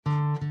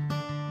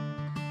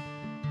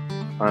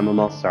I'm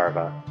Amal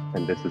Sarva,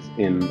 and this is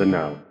In the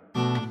Know.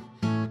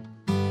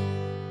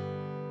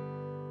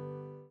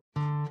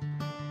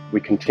 We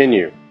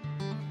continue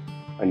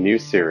a new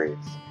series,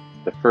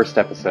 the first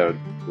episode,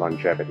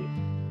 Longevity.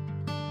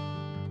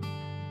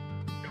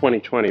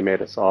 2020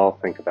 made us all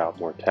think about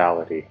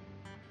mortality,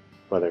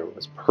 whether it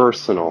was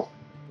personal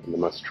and the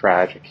most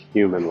tragic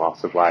human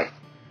loss of life,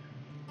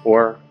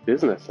 or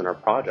business and our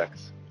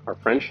projects, our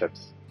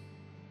friendships.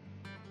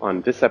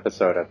 On this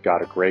episode, I've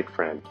got a great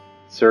friend,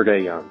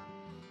 Sergey Young,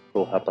 who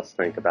will help us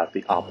think about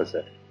the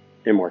opposite,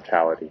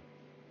 immortality,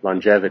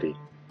 longevity,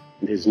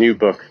 in his new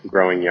book,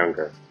 Growing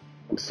Younger.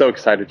 I'm so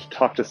excited to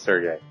talk to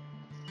Sergey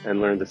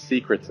and learn the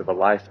secrets of a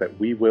life that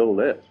we will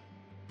live,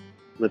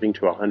 living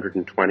to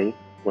 120,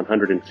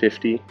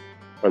 150,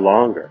 or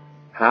longer.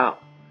 How?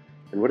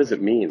 And what does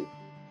it mean?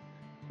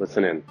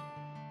 Listen in.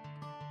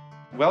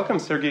 Welcome,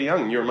 Sergey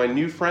Young. You're my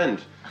new friend.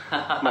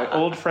 My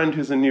old friend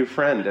who's a new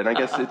friend. And I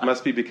guess it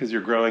must be because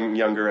you're growing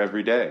younger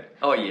every day.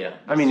 Oh, yeah.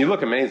 I mean, you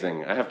look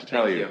amazing, I have to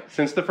tell you.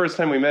 Since the first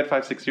time we met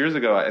 5-6 years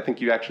ago, I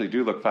think you actually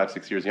do look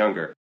 5-6 years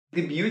younger.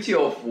 The beauty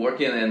of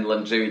working in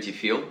longevity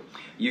field,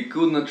 you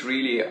could not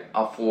really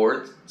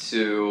afford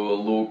to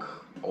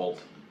look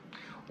old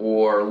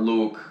or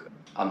look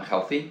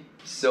unhealthy.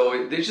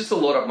 So there's just a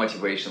lot of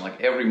motivation. Like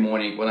every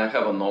morning when I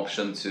have an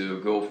option to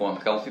go for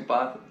unhealthy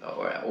path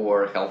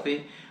or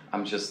healthy,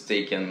 I'm just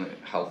taking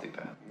healthy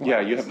path. Yeah,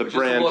 you have the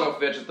brand. Just a lot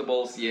of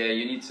vegetables. Yeah,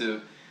 you need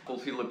to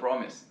fulfill the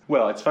promise.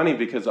 Well, it's funny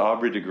because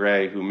Aubrey de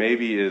Grey, who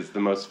maybe is the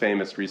most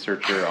famous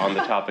researcher on the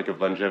topic of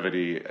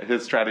longevity,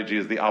 his strategy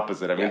is the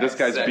opposite. I mean, this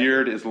guy's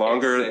beard is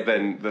longer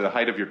than the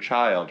height of your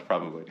child,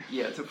 probably.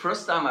 Yeah, the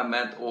first time I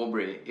met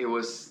Aubrey, it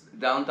was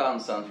downtown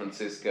San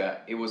Francisco.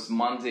 It was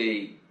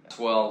Monday,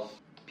 12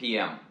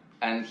 p.m.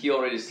 And he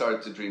already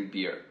started to drink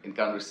beer in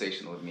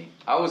conversation with me.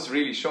 I was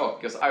really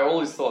shocked because I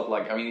always thought,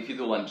 if you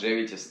do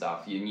longevity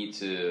stuff, you need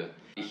to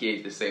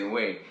behave the same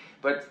way.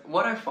 But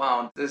what I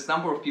found, there's a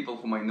number of people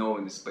whom I know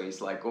in the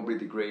space, like Aubrey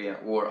de Grey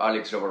or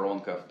Alex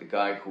Zhavoronkov, the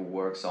guy who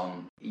works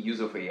on use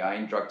of AI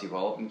in drug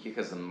development. He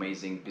has an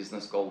amazing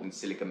business called in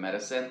Silica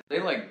Medicine. They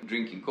like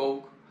drinking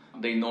Coke.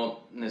 They're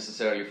not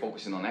necessarily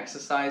focusing on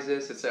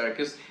exercises, etc.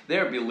 Because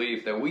their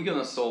belief that we're going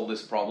to solve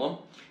this problem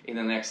in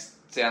the next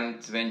 10,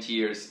 20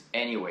 years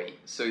anyway.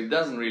 So it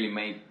doesn't really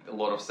make a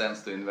lot of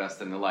sense to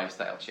invest in the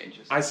lifestyle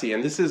changes. I see.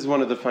 And this is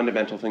one of the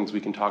fundamental things we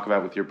can talk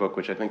about with your book,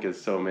 which I think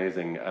is so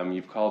amazing.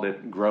 You've called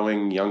it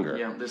Growing Younger.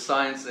 Yeah, the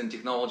science and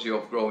technology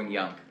of growing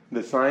young.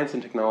 The science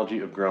and technology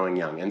of growing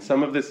young. And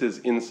some of this is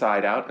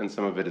inside out and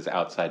some of it is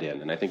outside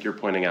in. And I think you're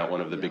pointing out one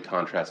of the big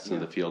contrasts in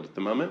the field at the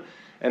moment.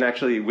 And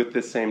actually, with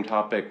this same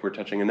topic, we're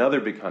touching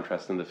another big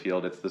contrast in the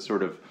field. It's the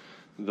sort of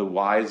the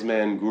wise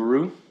man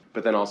guru,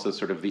 but then also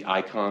sort of the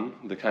icon,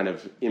 the kind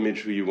of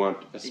image who you want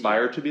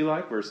aspire to be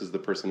like, versus the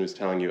person who's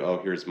telling you, oh,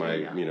 here's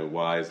my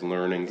wise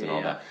learnings and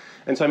all that.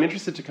 And so I'm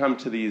interested to come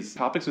to these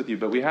topics with you,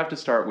 but we have to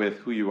start with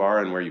who you are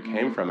and where you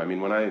came from. I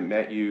mean, when I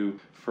met you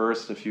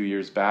first a few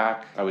years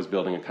back, I was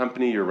building a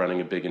company, you're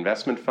running a big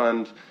investment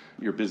fund,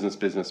 your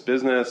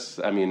business.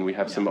 I mean, we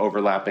have some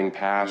overlapping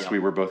past. We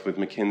were both with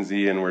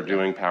McKinsey and we're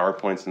doing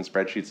PowerPoints and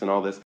spreadsheets and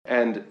all this.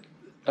 And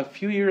a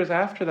few years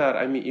after that,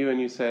 I meet you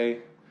and you say,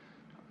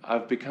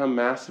 I've become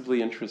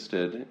massively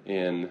interested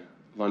in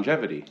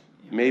longevity,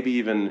 maybe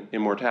even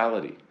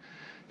immortality.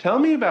 Tell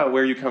me about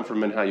where you come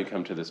from and how you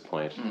come to this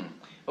point.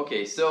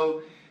 Okay,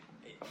 so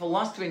for the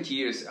last 20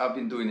 years, I've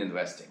been doing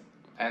investing.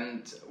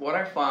 And what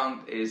I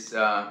found is,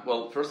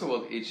 first of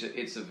all,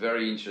 it's a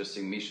very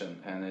interesting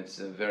mission and it's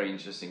a very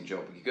interesting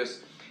job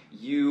because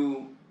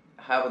you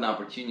have an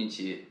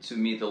opportunity to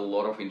meet a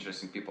lot of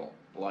interesting people,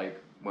 like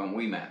when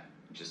we met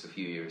just a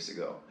few years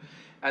ago.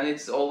 And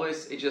it's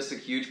just a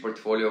huge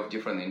portfolio of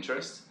different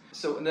interests.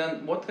 So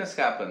then what has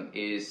happened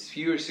is a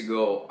few years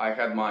ago, I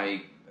had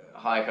my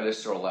high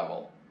cholesterol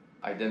level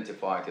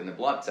identified in a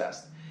blood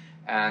test.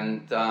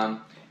 And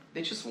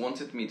they just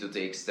wanted me to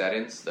take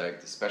statins,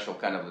 like the special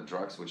kind of the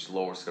drugs which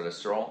lowers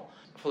cholesterol,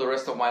 for the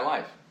rest of my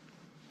life.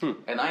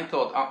 And I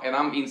thought, and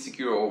I'm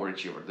insecure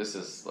overachiever. This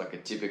is like a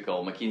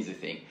typical McKinsey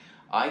thing.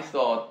 I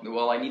thought,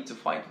 well, I need to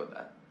fight with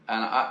that.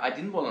 And I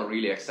didn't want to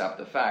really accept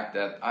the fact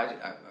that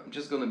I'm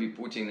just going to be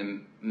putting a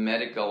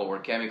medical or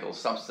chemical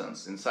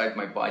substance inside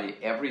my body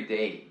every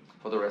day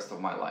for the rest of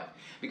my life.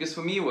 Because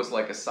for me, it was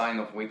like a sign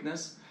of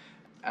weakness.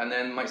 And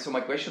then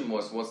my question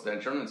was, what's the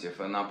alternative?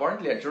 And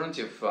apparently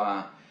alternative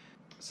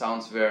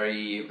sounds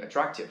very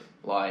attractive,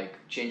 like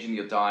changing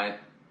your diet,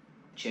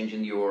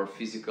 changing your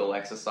physical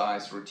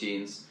exercise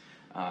routines,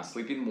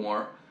 sleeping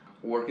more,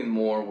 working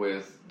more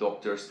with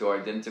doctors to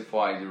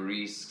identify the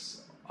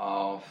risks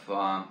of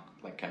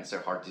like cancer,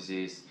 heart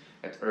disease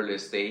at earlier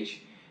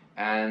stage,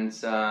 and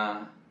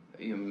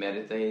you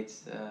meditate.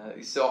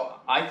 So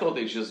I thought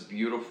it's just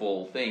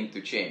beautiful thing to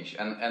change.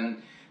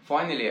 And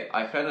finally,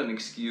 I had an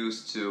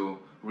excuse to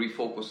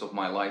refocus of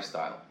my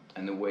lifestyle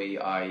and the way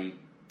I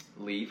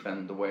live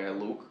and the way I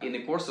look. In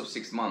the course of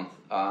 6 months,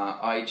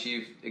 I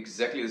achieved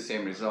exactly the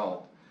same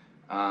result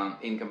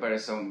in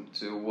comparison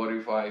to what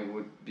if I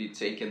would be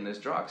taking these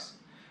drugs.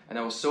 and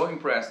I was so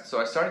impressed.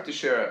 So I started to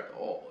share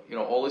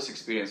all this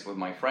experience with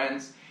my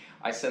friends.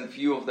 I sent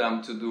few of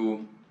them to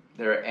do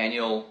their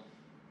annual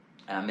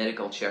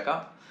medical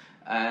checkup,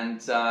 and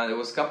there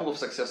was a couple of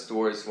success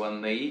stories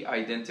when they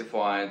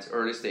identified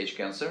early stage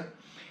cancer.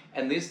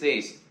 And these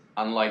days,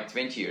 unlike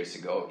 20 years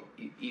ago,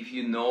 if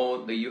you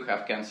know that you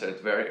have cancer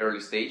at very early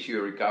stage,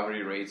 your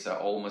recovery rates are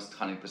almost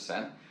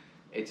 100%.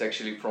 It's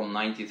actually from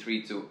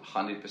 93 to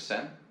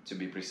 100%, to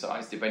be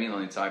precise, depending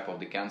on the type of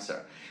the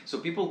cancer. So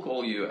people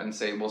call you and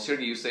say, well,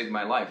 Sergey, you saved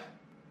my life.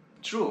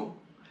 True,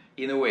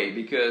 in a way,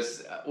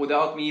 because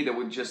without me, they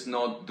would just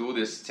not do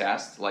this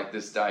test, like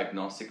this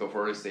diagnostic of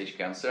early stage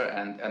cancer.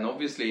 And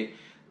obviously,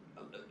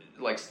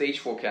 like stage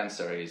 4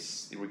 cancer,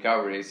 the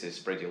recovery rate is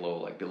pretty low,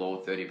 like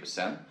below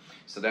 30%.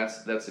 So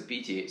that's a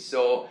pity.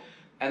 So,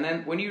 and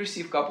then when you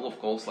receive a couple of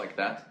calls like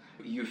that,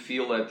 you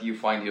feel that you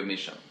find your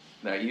mission.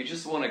 You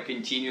just want to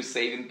continue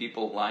saving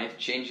people's life,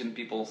 changing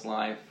people's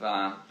life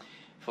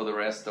for the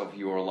rest of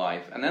your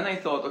life. And then I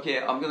thought, okay,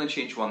 I'm going to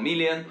change 1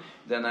 million.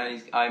 Then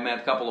I met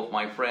a couple of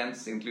my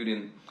friends,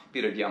 including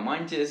Peter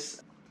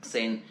Diamandis,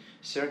 saying,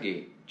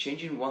 Sergey,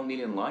 changing 1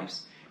 million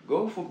lives?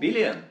 Go for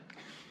billion.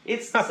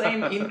 It's the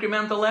same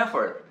incremental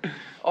effort.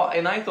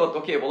 And I thought,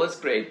 okay, well, that's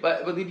great.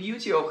 But the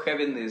beauty of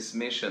having this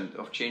mission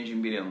of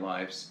changing billion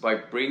lives by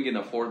bringing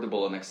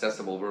affordable and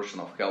accessible version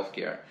of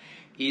healthcare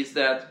is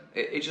that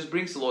it just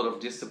brings a lot of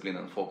discipline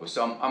and focus.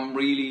 So I'm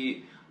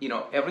really,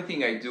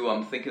 everything I do,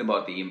 I'm thinking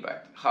about the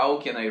impact. How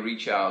can I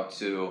reach out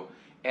to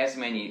as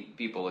many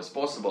people as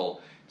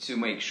possible to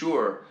make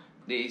sure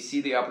they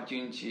see the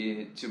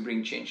opportunity to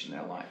bring change in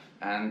their life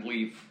and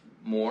live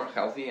more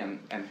healthy and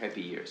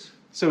happy years.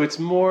 So it's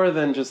more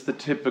than just the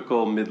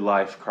typical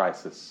midlife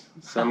crisis.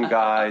 Some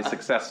guy,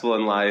 successful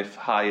in life,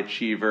 high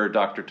achiever,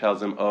 doctor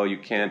tells him, oh, you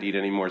can't eat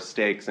any more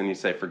steaks, and you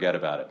say, forget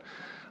about it.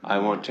 I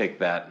won't take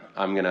that.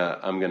 I'm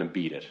gonna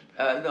beat it.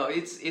 No,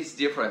 it's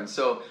different.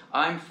 So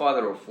I'm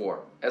father of 4.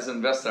 As an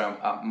investor,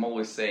 I'm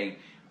always saying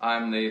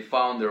I'm the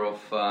founder of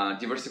a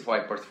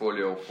diversified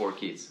portfolio of 4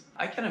 kids.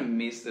 I kind of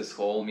miss this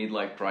whole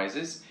midlife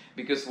crisis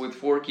because with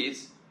 4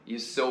 kids, you're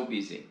so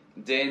busy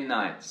day and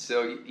night.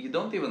 So you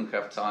don't even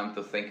have time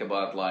to think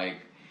about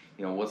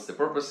what's the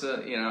purpose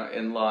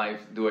in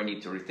life? Do I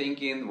need to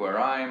rethinking where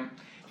I'm?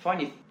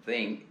 Funny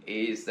thing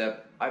is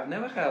that I've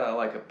never had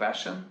a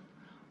passion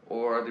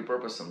or the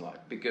purpose in life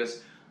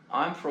because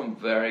I'm from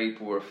very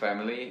poor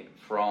family,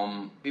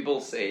 from,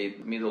 people say,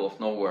 middle of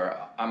nowhere.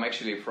 I'm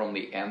actually from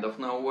the end of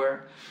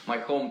nowhere. My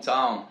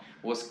hometown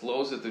was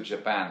closer to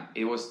Japan.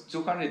 It was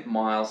 200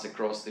 miles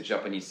across the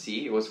Japanese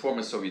Sea. It was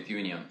former Soviet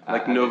Union.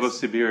 Like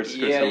Novosibirsk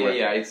or somewhere?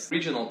 Yeah. It's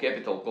regional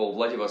capital called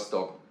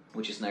Vladivostok,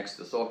 which is next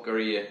to South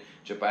Korea,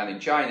 Japan,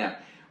 and China,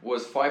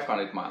 was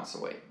 500 miles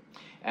away.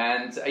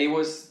 And it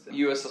was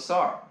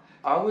USSR.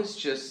 I was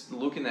just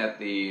looking at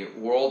the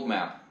world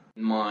map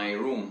in my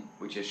room,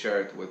 which I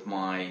shared with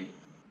my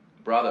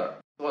brother.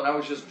 Well, I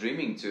was just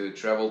dreaming to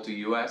travel to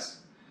US,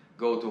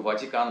 go to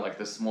Vatican, like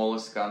the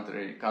smallest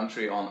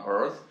country on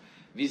earth,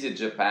 visit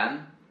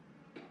Japan.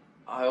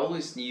 I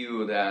always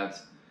knew that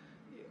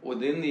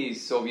within the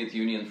Soviet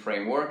Union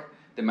framework,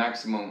 the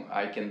maximum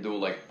I can do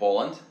like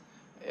Poland,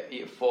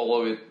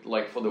 follow it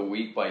like for the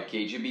week by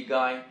KGB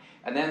guy,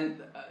 and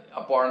then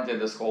apparently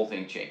this whole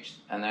thing changed,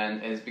 and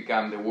then it's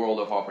become the world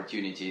of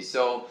opportunity.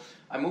 So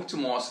I moved to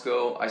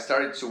Moscow. I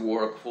started to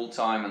work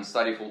full-time and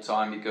study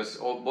full-time because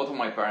both of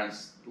my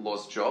parents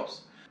lost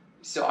jobs.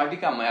 So I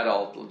became an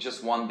adult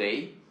just one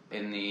day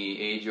in the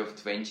age of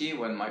 20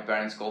 when my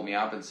parents called me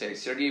up and said,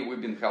 Sergey,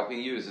 we've been helping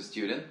you as a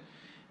student.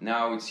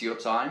 Now it's your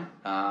time.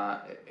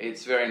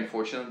 It's very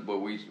unfortunate, but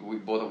we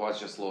both of us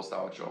just lost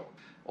our job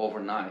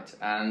overnight.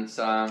 And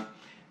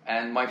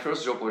my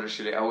first job was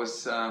actually, I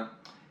was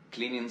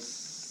cleaning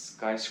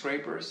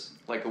skyscrapers,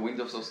 like the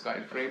windows of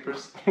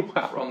skyscrapers.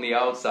 Wow. From the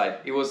outside.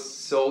 It was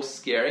so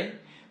scary,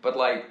 but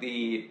like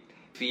the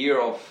fear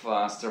of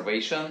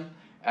starvation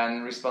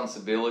and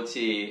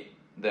responsibility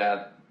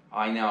that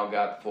I now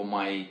got for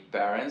my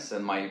parents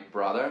and my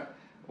brother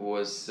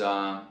was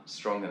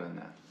stronger than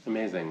that.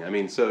 Amazing. I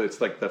mean, so it's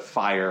like the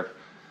fire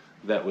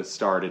that was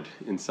started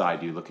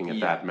inside you looking at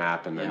that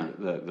map, and then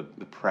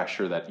the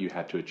pressure that you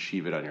had to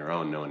achieve it on your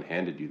own. No one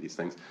handed you these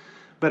things.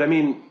 But I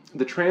mean,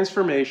 the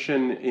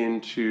transformation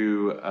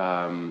into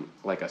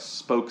like a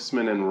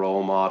spokesman and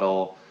role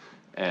model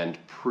and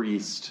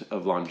priest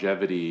of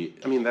longevity,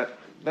 I mean,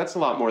 that's a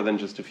lot more than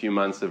just a few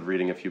months of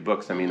reading a few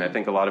books. I mean, I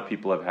think a lot of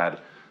people have had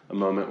a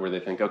moment where they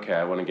think, okay,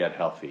 I want to get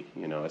healthy.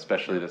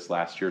 Especially this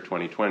last year,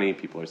 2020,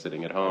 people are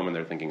sitting at home and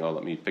they're thinking, oh,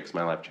 let me fix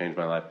my life, change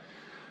my life.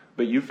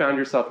 But you found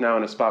yourself now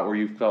in a spot where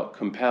you felt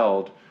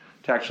compelled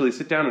to actually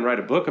sit down and write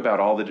a book about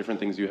all the different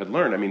things you had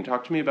learned. I mean,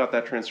 talk to me about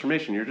that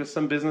transformation. You're just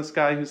some business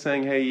guy who's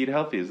saying, hey, eat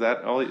healthy. Is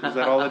that all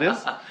it is?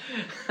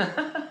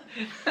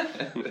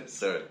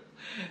 Sorry.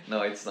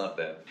 No, it's not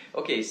that.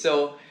 Okay,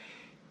 so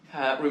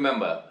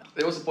remember,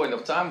 there was a point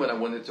of time when I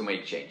wanted to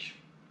make change.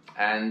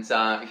 And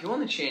if you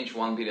want to change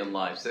 1 billion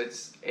lives,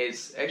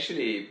 it's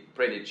actually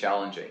pretty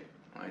challenging.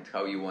 right?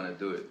 How you want to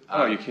do it. Oh,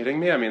 are you kidding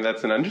me? I mean,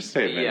 that's an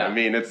understatement. Yeah. I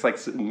mean, it's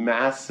like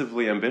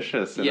massively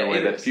ambitious in Yeah, a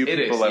way that few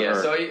people ever...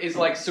 Yeah, so it's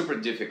like super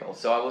difficult.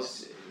 So I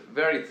was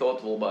very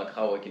thoughtful about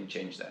how I can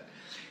change that.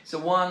 So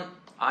one,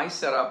 I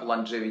set up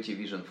Longevity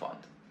Vision Fund.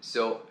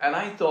 So, and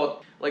I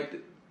thought,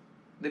 like,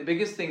 the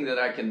biggest thing that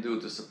I can do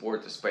to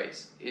support the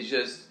space is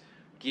just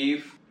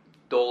give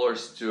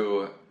dollars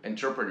to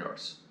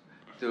entrepreneurs,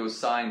 to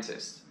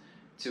scientists,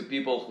 to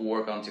people who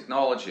work on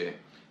technology,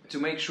 to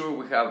make sure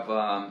we have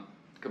a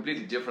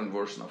completely different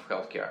version of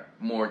healthcare,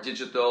 more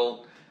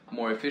digital,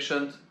 more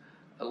efficient,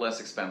 less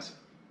expensive.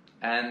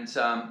 And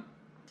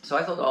so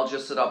I thought I'll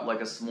just set up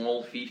like a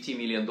small $50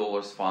 million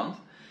fund,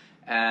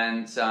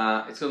 and it's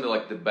going to be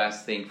like the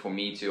best thing for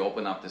me to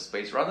open up the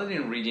space. Rather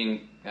than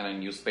reading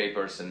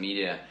newspapers and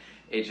media,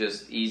 it's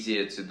just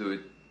easier to do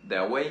it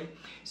that way.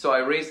 So I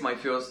raised my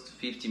first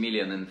 50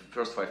 million in the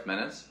first 5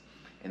 minutes.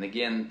 And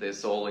again,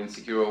 this whole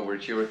insecure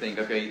overachiever thing,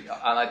 okay,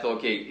 and I thought,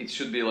 okay, it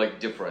should be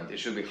like different. It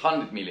should be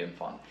 100 million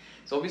fund.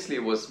 So obviously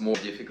it was more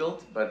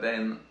difficult, but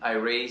then I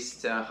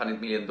raised $100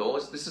 million.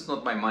 This is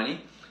not my money.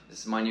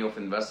 This is money of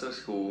investors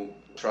who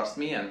trust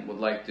me and would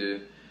like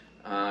to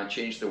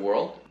change the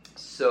world.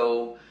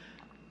 So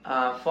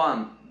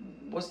fun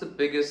was the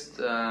biggest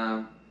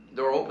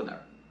door opener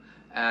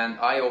and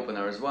eye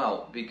opener as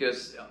well,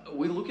 because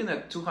we're looking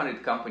at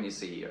 200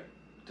 companies a year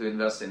to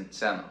invest in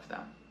 10 of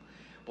them.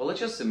 Well, it's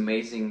just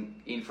amazing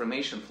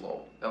information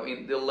flow. I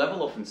mean, the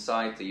level of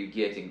insight that you're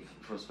getting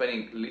from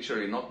spending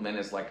literally not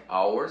minutes, like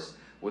hours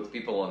with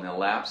people in their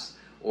labs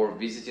or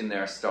visiting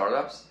their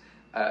startups,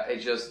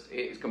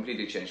 it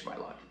completely changed my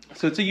life.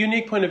 So it's a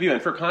unique point of view.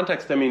 And for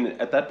context, I mean,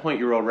 at that point,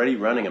 you're already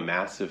running a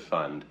massive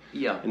fund,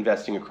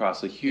 investing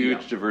across a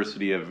huge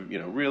diversity of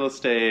real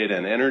estate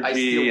and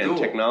energy and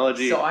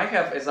technology. So I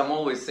have, as I'm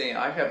always saying,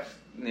 I have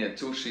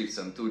 2 shifts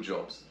and 2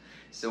 jobs.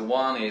 So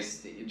one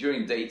is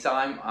during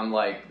daytime, I'm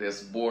like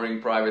this boring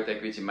private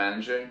equity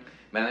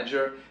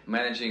manager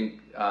managing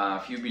a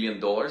few $1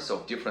 billion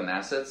of different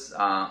assets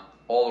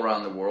all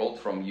around the world,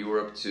 from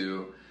Europe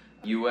to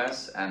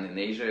US and in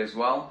Asia as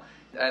well.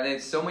 And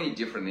it's so many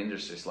different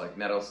industries like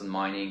metals and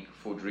mining,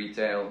 food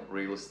retail,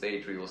 real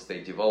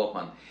estate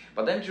development.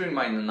 But then during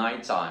my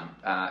nighttime,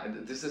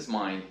 this is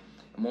my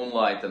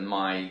moonlight and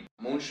my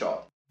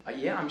moonshot.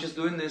 I'm just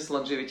doing this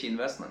longevity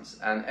investments,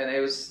 and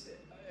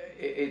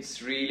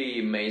it's really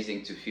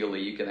amazing to feel that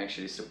you can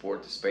actually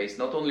support the space,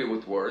 not only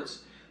with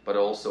words, but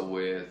also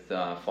with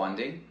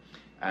funding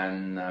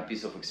and a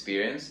piece of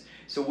experience.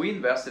 So we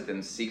invested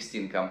in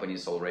 16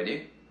 companies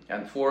already,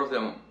 and 4 of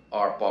them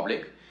are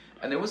public.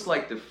 And it was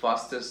like the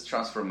fastest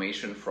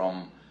transformation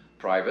from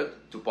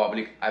private to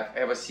public I've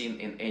ever seen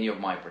in any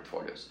of my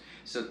portfolios.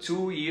 So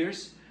 2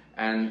 years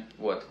and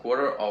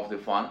quarter of the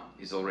fund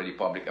is already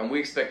public. And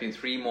we're expecting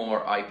 3 more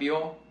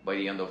IPO by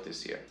the end of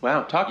this year.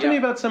 Wow. Talk to me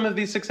about some of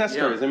these success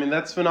stories. I mean,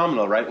 that's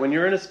phenomenal, right? When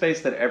you're in a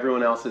space that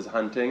everyone else is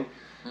hunting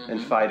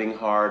and fighting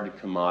hard,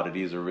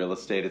 commodities or real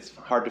estate, it's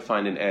hard to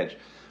find an edge.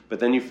 But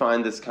then you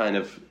find this kind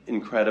of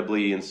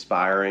incredibly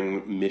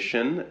inspiring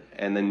mission,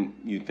 and then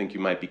you think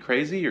you might be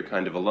crazy, you're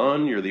kind of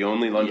alone, you're the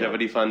only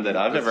longevity fund that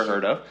I've ever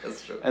heard of.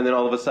 That's true. And then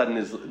all of a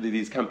sudden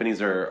these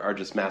companies are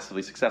just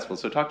massively successful.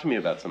 So talk to me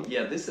about some of them.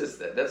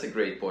 Yeah, that's a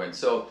great point.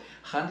 So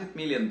 $100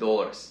 million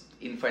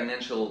in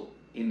financial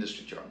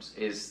industry terms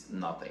is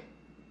nothing.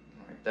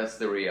 Right? That's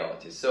the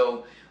reality.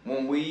 So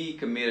when we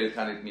committed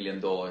 $100 million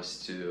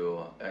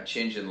to a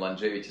change in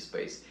longevity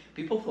space,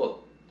 people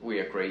thought we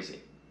are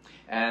crazy.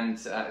 And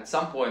at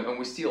some point, and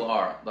we still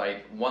are,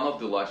 like one of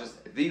the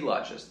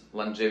largest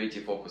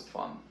longevity-focused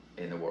fund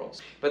in the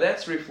world. But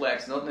that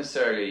reflects not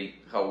necessarily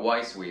how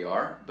wise we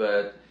are,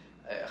 but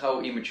how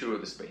immature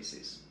the space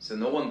is. So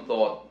no one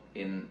thought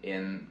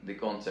in the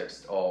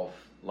context of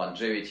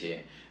longevity,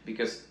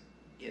 because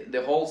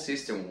the whole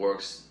system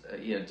works,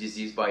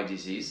 disease by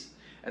disease,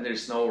 and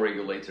there's no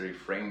regulatory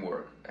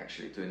framework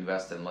actually to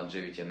invest in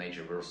longevity and age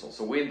reversal.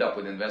 So we end up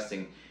with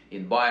investing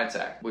in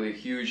biotech with a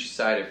huge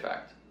side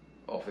effect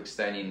of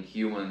extending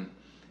human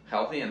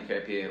healthy and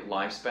happy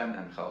lifespan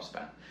and health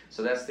span.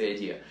 So that's the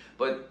idea.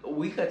 But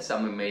we had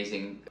some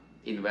amazing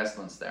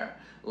investments there,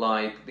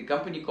 like the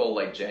company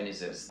called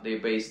Genesis. They're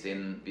based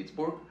in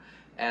Pittsburgh,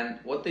 and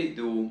what they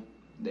do,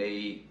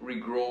 they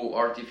regrow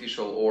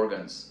artificial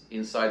organs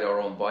inside our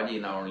own body,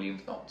 in our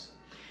lymph nodes.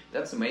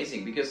 That's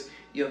amazing because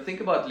think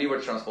about liver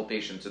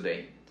transplantation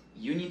today.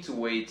 You need to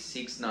wait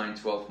 6, 9,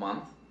 12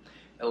 months.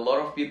 A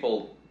lot of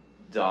people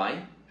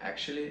die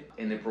actually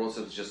in the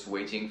process of just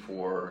waiting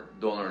for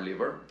donor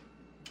liver,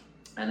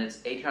 and it's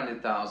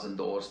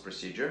 $800,000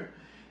 procedure,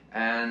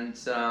 and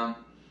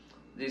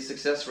the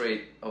success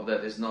rate of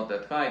that is not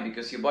that high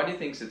because your body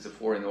thinks it's a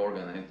foreign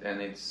organ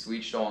and it's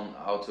switched on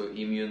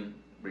autoimmune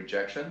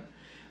rejection.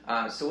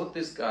 So what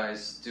these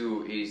guys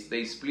do is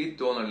they split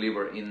donor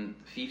liver in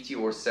 50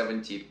 or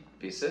 70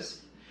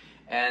 pieces,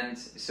 and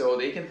so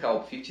they can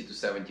help 50 to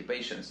 70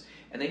 patients,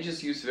 and they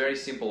just use very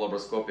simple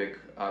laparoscopic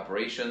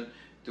operation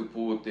to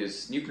put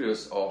this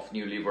nucleus of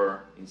new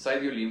liver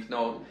inside your lymph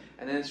node,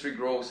 and then it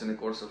regrows in the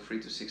course of 3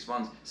 to 6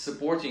 months,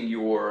 supporting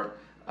your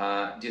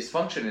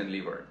dysfunction in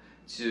liver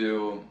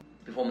to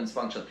performance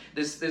function.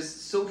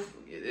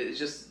 It's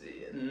just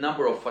a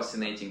number of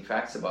fascinating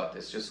facts about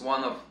this. Just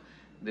one of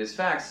these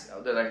facts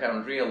that I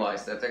haven't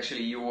realized, that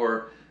actually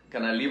your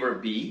kind of liver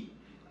B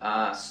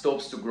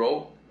stops to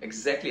grow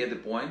exactly at the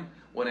point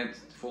when it's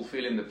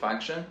fulfilling the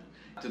function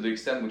to the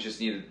extent which is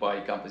needed by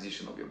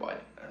composition of your body.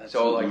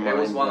 So like that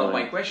was one of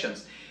my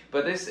questions.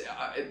 But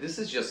this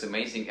is just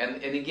amazing.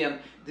 And again,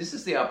 this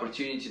is the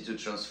opportunity to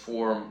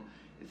transform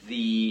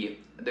the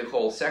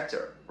whole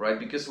sector, right?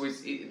 Because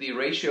with the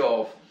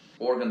ratio of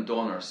organ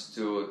donors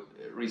to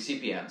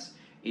recipients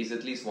is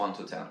at least 1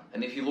 to 10.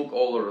 And if you look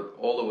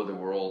all over the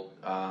world,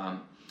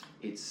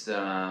 it's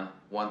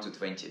 1 to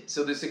 20.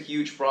 So there's a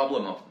huge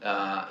problem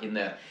in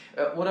that.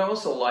 What I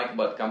also like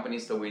about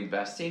companies that we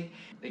invest in,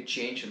 they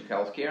change in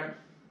healthcare.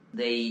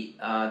 They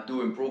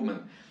do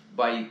improvement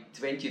by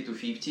 20 to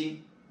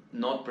 50,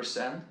 not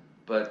percent,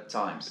 but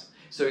times.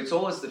 So it's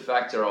always the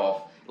factor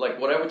of, like,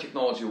 whatever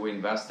technology we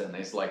invest in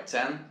is like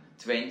 10,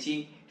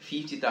 20,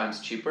 50 times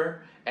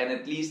cheaper and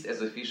at least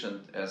as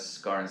efficient as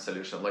current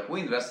solution. Like, we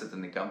invested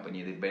in a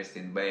company that's based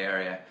in Bay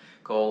Area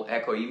called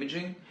Echo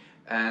Imaging,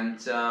 and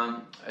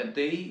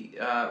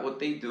what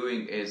they're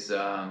doing is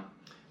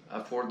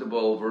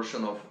affordable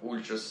version of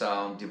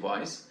ultrasound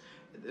device.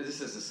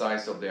 This is the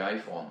size of the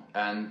iPhone,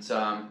 and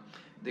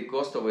the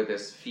cost of it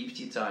is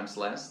 50 times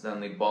less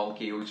than the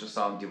bulky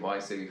ultrasound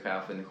device that you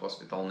have in the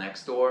hospital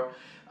next door.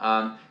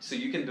 So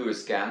you can do a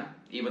scan,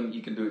 even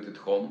you can do it at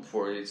home,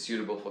 it's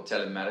suitable for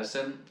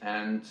telemedicine,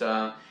 and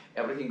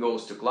everything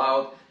goes to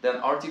cloud. Then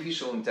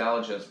artificial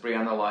intelligence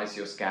pre-analyze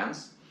your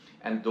scans,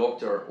 and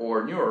doctor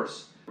or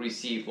nurse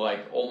receive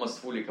like almost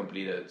fully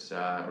completed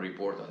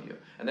report on you.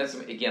 And that's,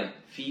 again,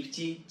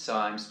 50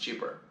 times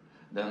cheaper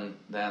than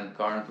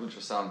current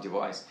ultrasound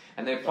device.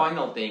 And the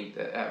final thing,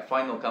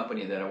 final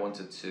company that I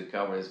wanted to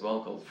cover as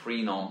well, called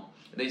Freenome.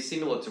 They're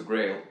similar to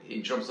Grail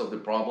in terms of the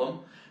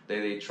problem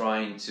that they're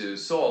trying to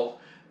solve.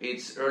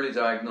 It's early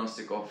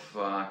diagnostic of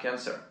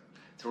cancer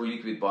through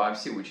liquid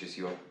biopsy, which is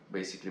your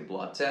basically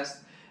blood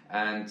test.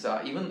 And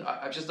even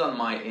I've just done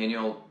my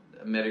annual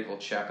medical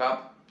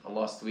checkup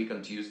last week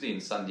on Tuesday in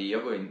San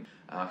Diego in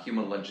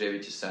Human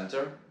Longevity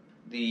Center.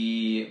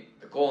 The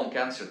colon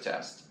cancer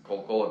test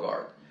called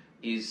Cologuard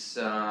is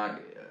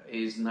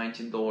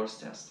 $19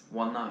 test,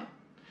 19.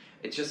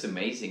 It's just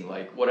amazing.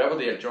 Like, whatever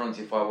the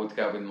alternative I would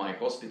have in my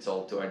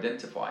hospital to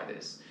identify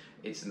this,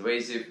 it's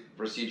invasive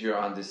procedure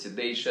under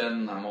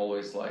sedation. I'm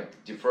always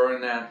like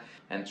deferring that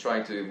and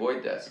try to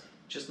avoid that.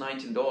 Just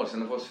 $19,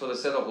 and of course for the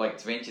set of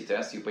like 20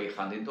 tests you pay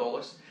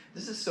 $100.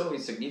 This is so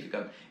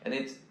insignificant, and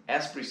it's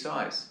as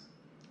precise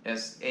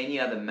as any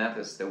other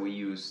methods that we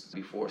used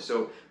before.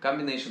 So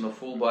combination of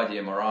full body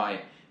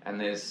MRI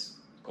and this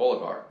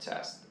Cologuard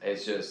test,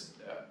 it's just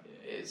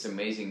it's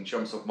amazing in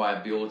terms of my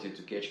ability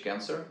to catch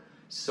cancer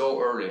so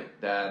early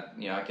that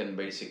I can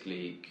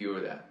basically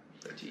cure that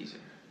pretty easy.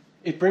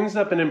 It brings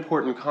up an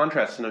important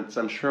contrast, and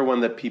I'm sure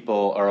one that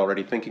people are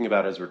already thinking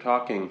about as we're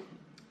talking,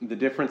 the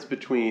difference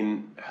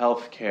between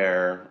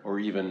healthcare or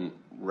even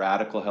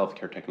radical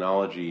healthcare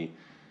technology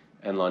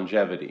and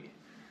longevity.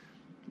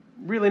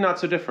 Really not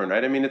so different,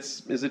 right? I mean,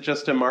 is it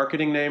just a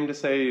marketing name to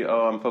say,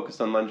 oh, I'm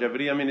focused on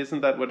longevity? I mean,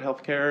 isn't that what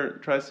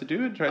healthcare tries to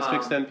do? It tries to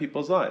extend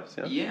people's lives,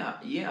 yeah?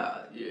 Yeah.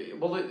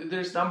 Well,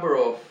 there's a number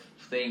of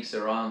things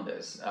around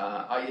this.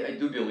 I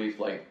do believe,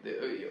 like,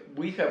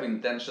 we have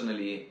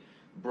intentionally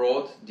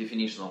broad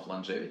definition of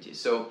longevity.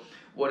 So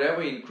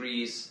whatever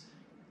increase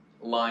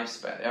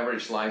lifespan,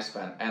 average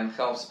lifespan, and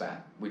health span,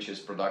 which is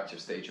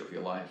productive stage of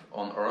your life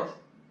on Earth,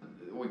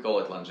 we call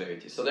it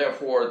longevity. So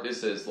therefore,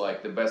 this is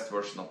like the best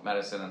version of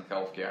medicine and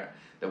healthcare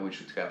that we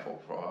should have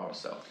for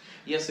ourselves.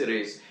 Yes, it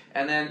is.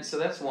 And then, so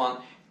that's one.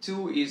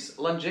 Two is,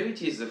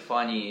 longevity is a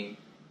funny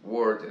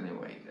word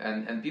anyway,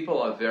 and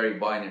people are very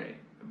binary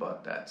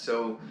about that.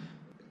 So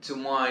to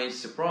my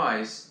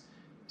surprise,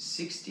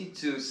 60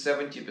 to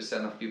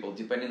 70% of people,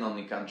 depending on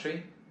the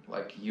country,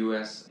 like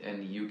US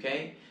and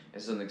UK,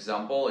 as an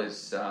example,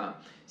 is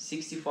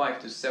 65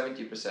 to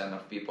 70%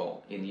 of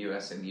people in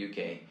US and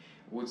UK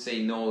would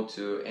say no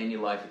to any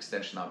life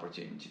extension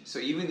opportunity. So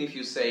even if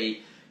you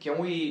say,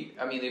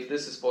 if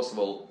this is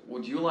possible,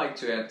 would you like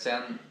to add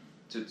 10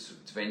 to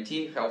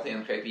 20 healthy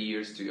and happy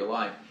years to your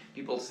life?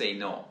 People say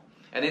no.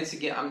 And it's,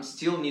 again, I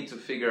still need to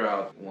figure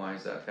out why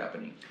is that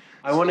happening.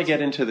 I want to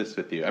get into this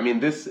with you. I mean,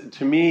 this,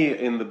 to me,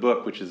 in the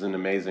book, which is an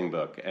amazing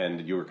book,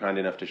 and you were kind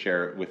enough to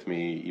share it with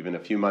me even a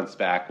few months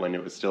back when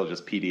it was still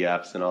just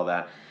PDFs and all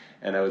that,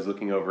 and I was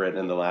looking over it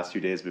in the last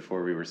few days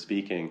before we were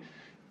speaking.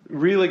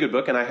 Really good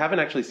book, and I haven't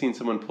actually seen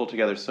someone pull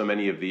together so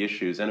many of the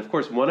issues. And of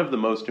course, one of the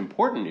most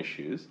important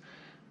issues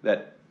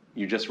that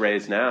you just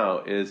raised now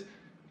is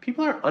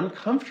people are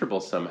uncomfortable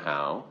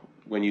somehow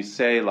when you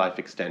say life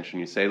extension,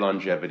 you say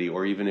longevity,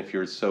 or even if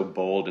you're so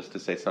bold as to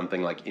say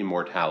something like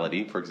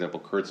immortality. For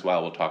example,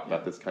 Kurzweil will talk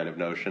about this kind of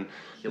notion,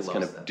 this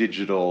kind of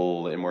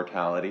digital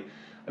immortality.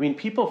 I mean,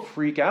 people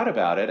freak out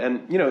about it,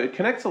 and it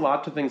connects a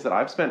lot to things that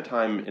I've spent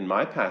time in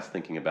my past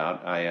thinking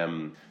about.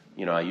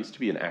 I used to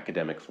be an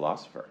academic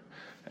philosopher.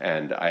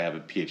 And I have a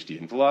PhD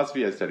in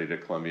philosophy. I studied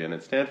at Columbia and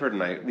at Stanford.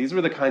 And these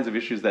were the kinds of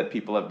issues that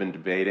people have been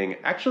debating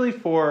actually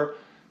for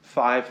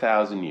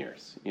 5,000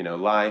 years. You know,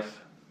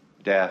 life,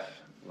 death,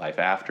 life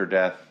after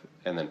death,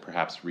 and then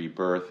perhaps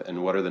rebirth,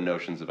 and what are the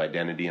notions of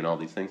identity and all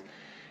these things.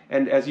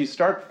 And as you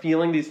start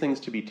feeling these things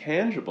to be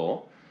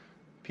tangible,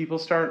 people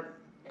start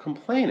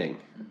complaining.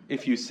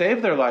 If you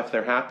save their life,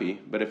 they're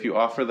happy, but if you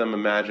offer them a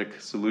magic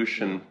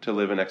solution to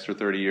live an extra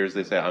 30 years,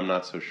 they say, I'm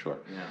not so sure.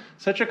 Yeah.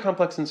 Such a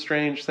complex and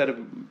strange set of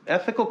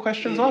ethical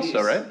questions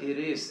right? It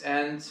is.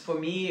 And for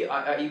me,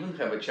 I even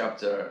have a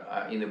chapter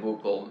in the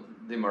book called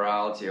The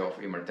Morality of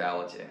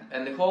Immortality.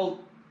 And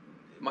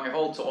my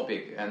whole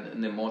topic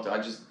and the motto, I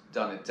just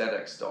done a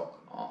TEDx talk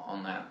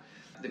on that.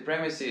 The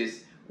premise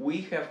is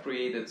we have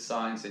created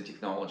science and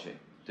technology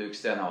to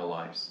extend our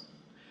lives,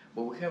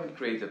 but we haven't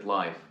created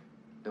life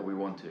that we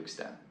want to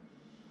extend.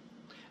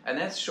 And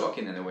that's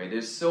shocking in a way.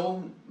 There's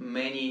so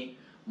many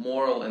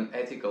moral and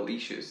ethical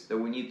issues that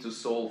we need to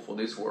solve for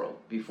this world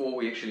before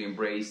we actually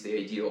embrace the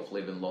idea of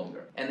living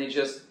longer. And it's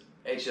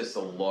just a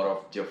lot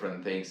of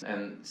different things,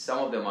 and some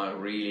of them are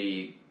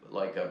really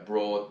like a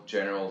broad,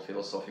 general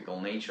philosophical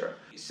nature.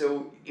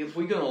 So if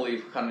we're gonna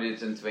live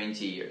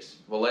 120 years,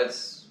 well,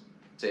 let's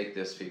take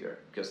this figure,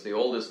 because the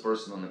oldest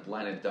person on the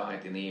planet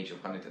died in the age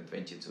of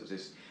 122.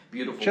 This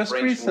beautiful just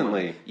French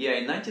recently. woman. Yeah,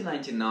 in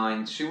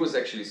 1999, she was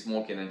actually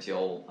smoking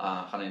until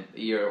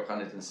year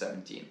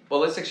 117. Well,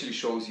 this actually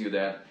shows you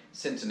that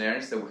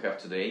centenarians that we have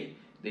today,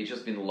 they've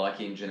just been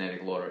lucky in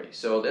genetic lottery.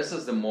 So this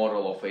is the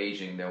model of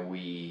aging that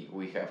we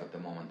have at the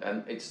moment,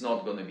 and it's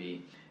not going to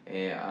be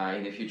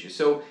in the future.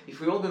 So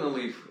if we're all going to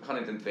live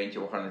 120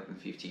 or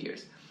 150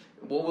 years,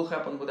 what will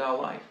happen with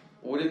our life?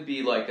 Would it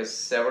be like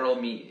several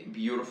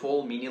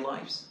beautiful mini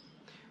lives?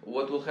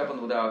 What will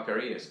happen with our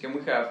careers? Can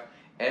we have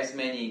as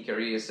many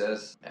careers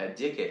as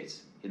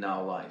decades in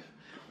our life?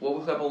 What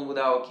will happen with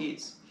our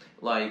kids?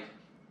 Like,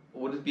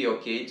 would it be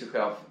okay to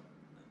have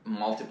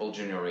multiple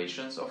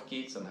generations of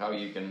kids, and how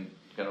you can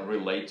kind of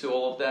relate to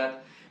all of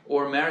that?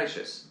 Or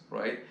marriages,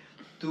 right?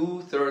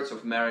 2/3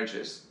 of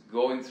marriages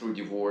going through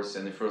divorce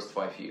in the first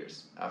 5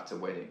 years after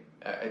wedding.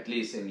 At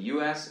least in the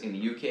US, in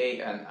the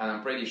UK, and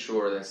I'm pretty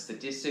sure that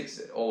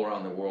statistics all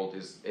around the world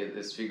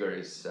this figure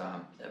is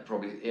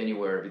probably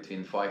anywhere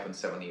between 5 and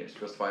 7 years,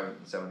 first 5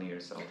 and 7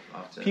 years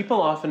after. People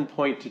often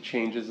point to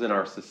changes in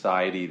our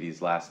society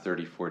these last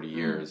 30, 40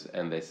 years,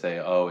 and they say,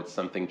 oh, it's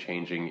something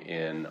changing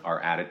in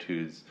our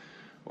attitudes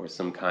or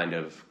some kind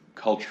of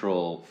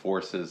cultural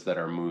forces that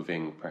are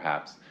moving,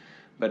 perhaps.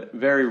 But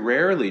very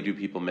rarely do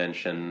people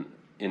mention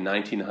in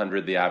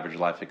 1900 the average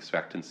life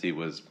expectancy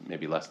was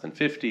maybe less than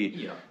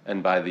 50,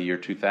 and by the year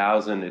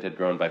 2000 it had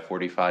grown by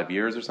 45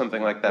 years or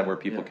something like that, where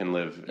people can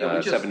live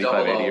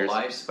 75, 80 years.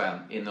 Our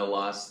lifespan in the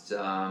last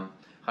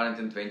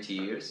 120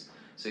 years.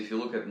 So if you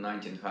look at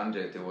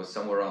 1900, it was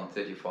somewhere around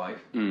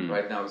 35.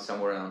 Right now it's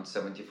somewhere around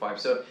 75.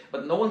 So,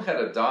 but no one had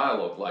a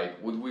dialogue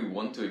like, would we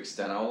want to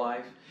extend our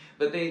life?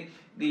 But the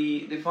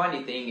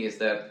funny thing is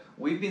that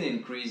we've been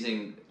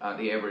increasing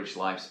the average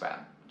lifespan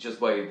just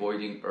by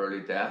avoiding early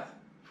death,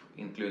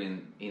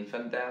 including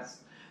infant deaths.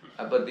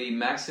 But the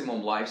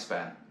maximum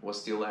lifespan was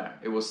still there.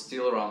 It was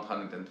still around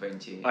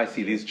 120. I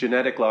see. These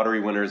genetic lottery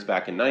winners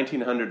back in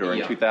 1900 or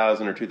in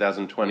 2000 or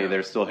 2020,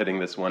 they're still hitting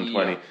this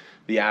 120.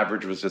 The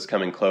average was just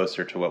coming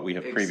closer to what we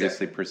have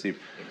previously perceived.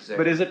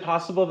 But is it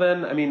possible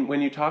then, I mean,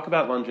 when you talk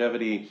about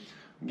longevity,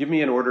 give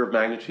me an order of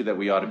magnitude that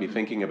we ought to be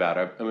thinking about.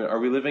 I mean, are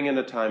we living in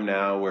a time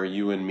now where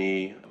you and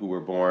me, who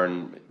were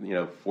born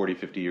 40,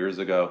 50 years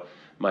ago,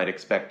 might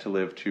expect to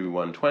live to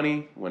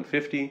 120,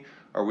 150?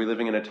 Are we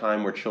living in a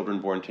time where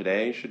children born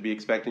today should be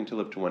expecting to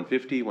live to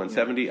 150,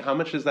 170? How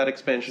much is that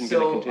expansion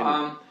going to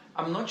continue?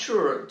 I'm not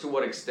sure to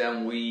what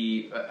extent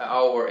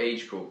our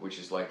age group, which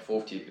is like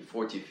 40,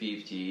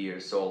 50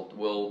 years old,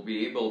 will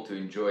be able to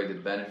enjoy the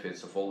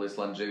benefits of all these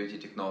longevity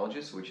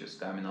technologies, which is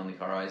coming on the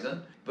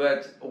horizon.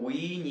 But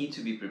we need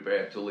to be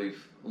prepared to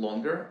live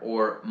longer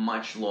or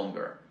much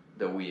longer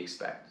than we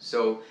expect.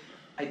 So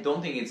I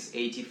don't think it's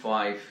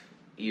 85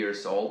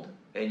 years old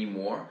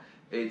anymore.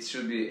 It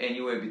should be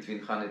anywhere between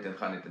 100 and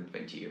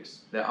 120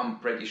 years. I'm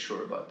pretty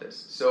sure about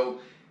this. So,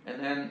 and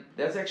then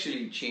that's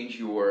actually change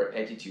your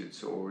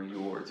attitudes or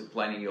to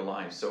planning your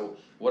life. So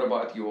what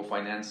about your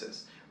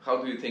finances?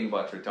 How do you think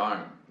about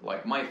retirement?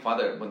 Like my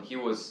father, when he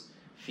was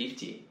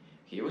 50,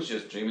 he was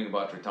just dreaming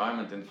about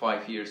retirement in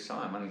 5 years'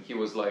 time, and he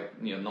was like,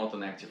 not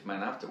an active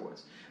man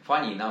afterwards.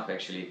 Funny enough,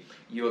 actually,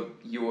 your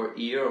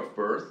year of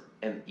birth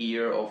and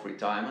year of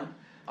retirement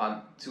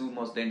are two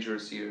most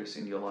dangerous years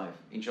in your life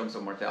in terms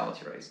of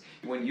mortality rates.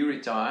 When you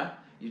retire,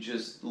 you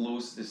just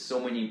lose so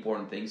many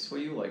important things for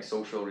you, like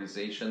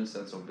socialization,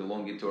 sense of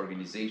belonging to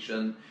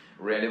organization,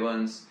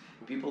 relevance.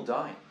 People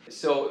die.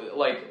 So,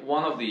 like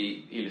one of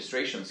the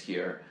illustrations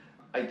here,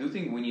 I do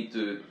think we need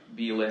to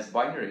be less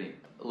binary,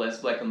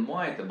 less black and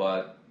white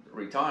about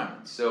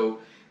retirement. So,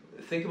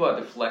 think about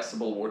the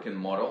flexible working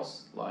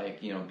models,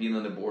 like being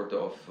on the board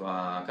of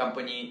a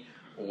company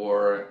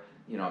or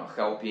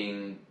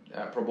helping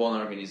pro bono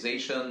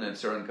organization and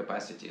certain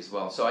capacity as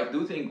well. So I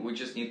do think we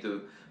just need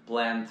to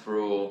plan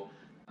through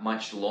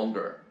much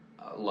longer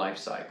life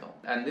cycle.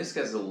 And this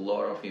has a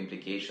lot of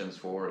implications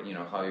for,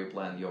 how you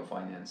plan your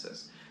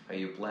finances, how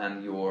you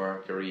plan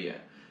your career,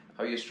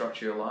 how you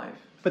structure your life.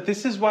 But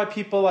this is why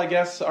people, I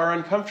guess, are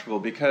uncomfortable,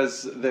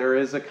 because there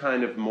is a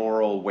kind of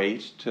moral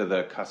weight to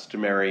the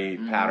customary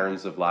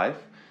patterns of life.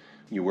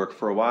 You work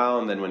for a while,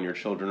 and then when your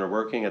children are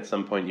working, at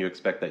some point you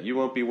expect that you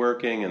won't be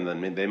working, and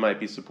then they might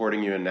be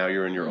supporting you, and now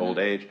you're in your old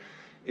age.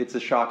 It's a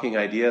shocking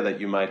idea that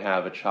you might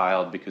have a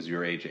child because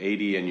you're age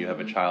 80, and you have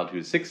a child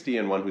who's 60,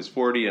 and one who's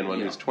 40, and one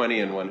who's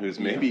 20, and one who's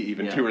maybe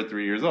even 2 or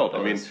 3 years old.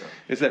 I mean,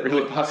 is that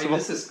really possible?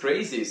 This is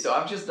crazy. So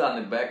I've just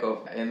done the back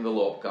of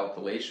envelope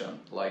calculation.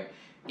 Like,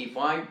 if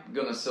I'm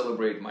going to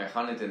celebrate my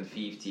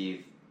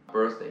 150th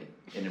birthday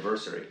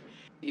anniversary,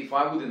 if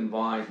I would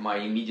invite my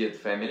immediate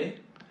family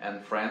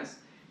and friends,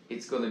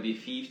 it's going to be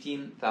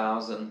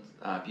 15,000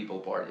 people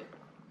party.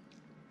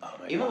 Oh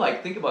my Even God.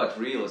 like, think about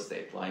real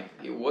estate. Like,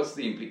 what's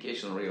the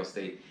implication of real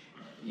estate?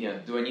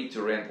 Do I need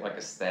to rent like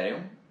a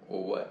stadium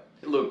or what?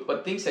 Look,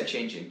 but things are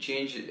changing.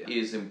 Change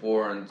is an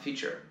important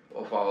feature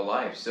of our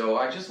life. So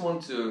I just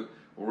want to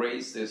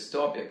raise these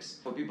topics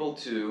for people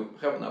to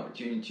have an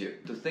opportunity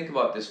to think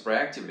about this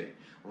proactively,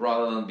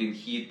 rather than being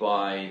hit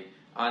by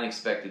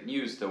unexpected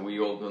news that we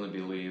all going to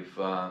believe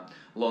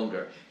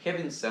longer.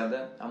 Having said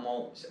that,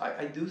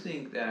 I do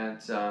think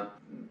that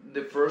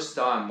the first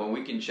time when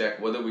we can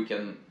check whether we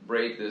can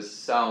break this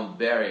sound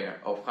barrier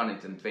of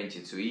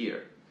 122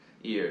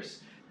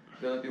 years,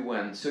 going to be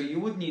when. So you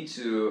would need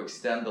to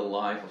extend the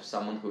life of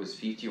someone who is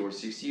 50 or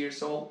 60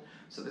 years old.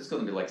 So that's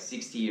going to be like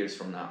 60 years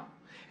from now.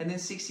 And then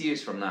 6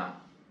 years from now,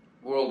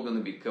 we're all going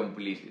to be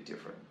completely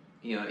different.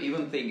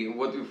 Even thinking,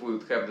 what if we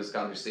would have this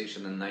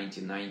conversation in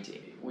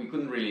 1990? We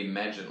couldn't really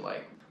imagine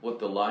like what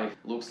the life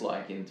looks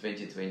like in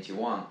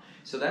 2021.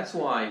 So that's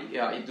why,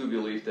 I do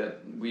believe that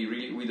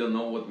we don't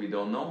know what we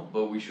don't know,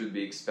 but we should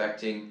be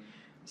expecting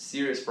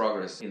serious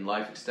progress in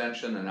life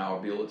extension and our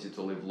ability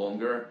to live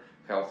longer,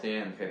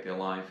 healthier, and happier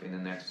life in the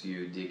next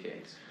few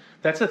decades.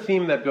 That's a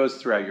theme that goes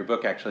throughout your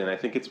book, actually, and I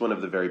think it's one of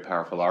the very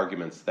powerful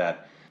arguments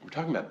that we're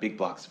talking about big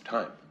blocks of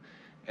time.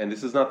 And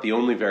this is not the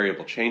only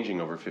variable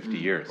changing over 50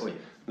 years. Oh, yeah.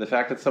 The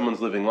fact that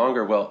someone's living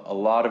longer, well, a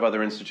lot of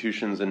other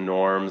institutions and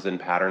norms and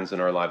patterns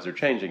in our lives are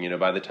changing.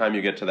 By the time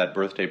you get to that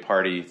birthday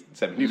party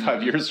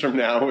 75 years from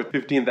now with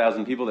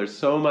 15,000 people, there's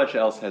so much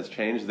else has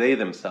changed. They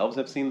themselves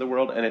have seen the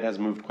world, and it has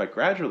moved quite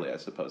gradually, I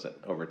suppose,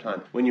 over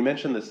time. When you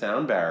mention the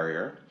sound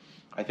barrier,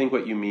 I think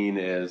what you mean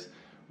is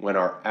when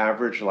our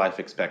average life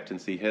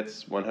expectancy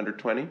hits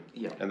 120,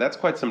 and that's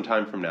quite some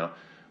time from now.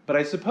 But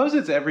I suppose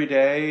it's every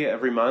day,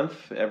 every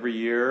month, every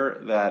year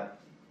that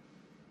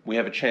we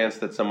have a chance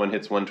that someone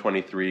hits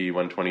 123,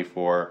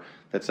 124,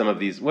 that some of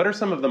these... What are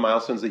some of the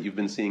milestones that you've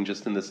been seeing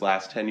just in this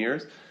last 10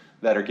 years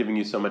that are giving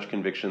you so much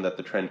conviction that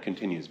the trend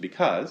continues?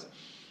 Because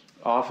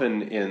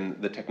often in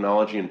the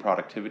technology and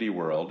productivity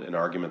world, an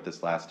argument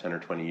this last 10 or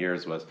 20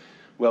 years was,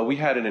 well, we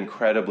had an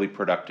incredibly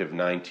productive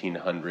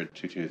 1900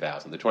 to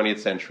 2000. The 20th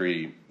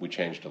century, we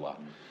changed a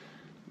lot.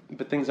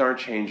 But things aren't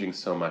changing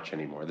so much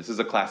anymore. This is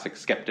a classic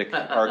skeptic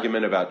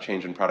argument about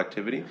change and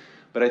productivity.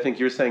 But I think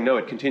you're saying, no,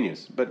 it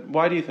continues. But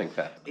why do you think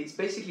that? It's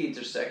basically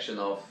intersection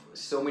of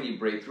so many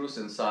breakthroughs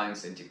in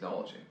science and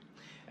technology.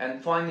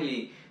 And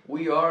finally,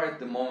 we are at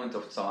the moment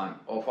of time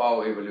of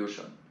our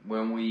evolution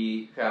when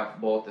we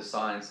have both the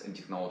science and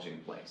technology in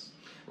place.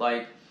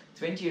 Like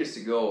 20 years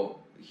ago,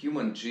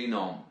 human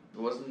genome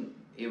wasn't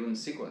even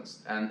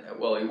sequenced. And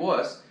well, it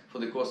was for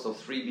the cost of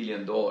 $3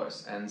 billion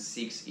and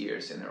 6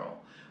 years in a row.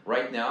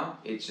 Right now,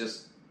 it's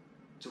just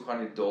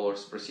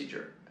 $200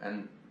 procedure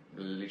and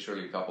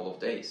literally a couple of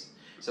days.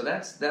 So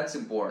that's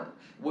important.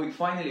 We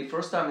finally,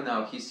 first time in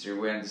our history,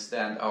 we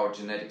understand our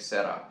genetic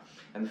setup.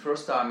 And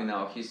first time in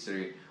our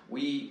history,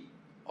 we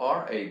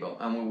are able,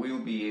 and we will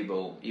be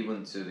able,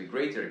 even to the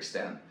greater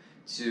extent,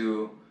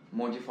 to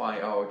modify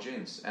our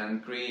genes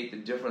and create a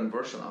different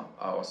version of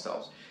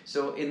ourselves.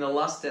 So in the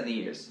last 10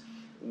 years,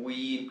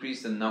 we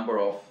increased the number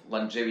of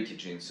longevity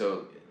genes,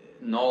 so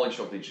knowledge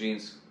of the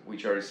genes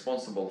which are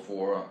responsible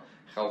for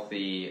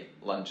healthy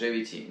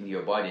longevity in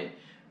your body.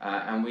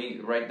 And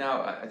we, right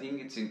now, I think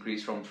it's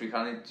increased from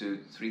 300 to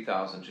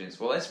 3,000 genes.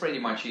 Well, that's pretty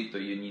much it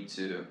that you need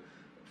to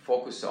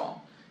focus on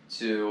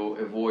to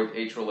avoid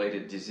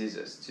age-related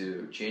diseases,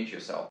 to change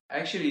yourself.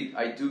 Actually,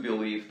 I do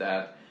believe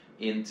that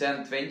in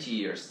 10, 20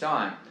 years'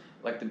 time,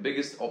 like the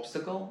biggest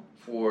obstacle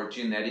for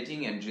gene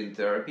editing and gene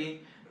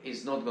therapy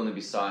is not going to be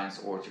science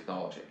or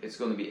technology. It's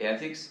going to be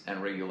ethics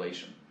and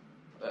regulation.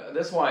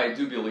 That's why I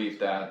do believe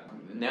that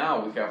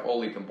now we have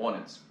all the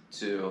components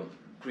to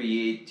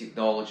create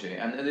technology,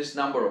 and there's a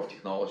number of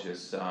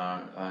technologies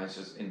it's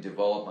just in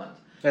development.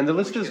 And the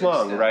list is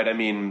long, right? I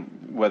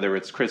mean, whether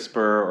it's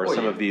CRISPR or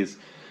some of these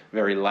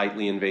very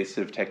lightly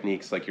invasive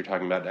techniques like you're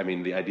talking about, I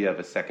mean, the idea of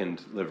a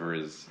second liver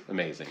is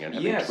amazing. And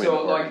having twin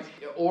organs.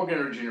 Like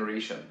organ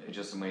regeneration is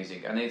just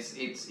amazing, and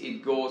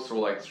it goes through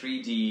like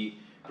 3D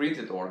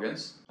printed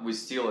organs. We're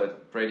still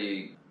at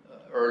pretty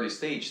early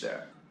stage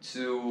there,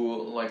 to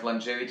like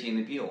longevity in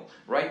the pill.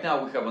 Right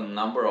now we have a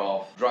number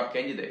of drug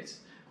candidates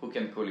who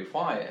can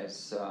qualify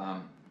as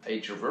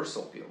age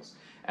reversal pills.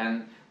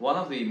 And one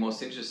of the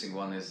most interesting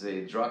one is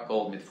a drug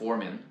called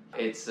metformin.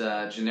 It's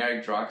a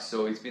generic drug,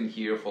 so it's been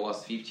here for the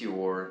last 50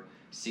 or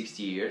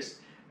 60 years,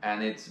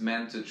 and it's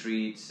meant to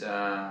treat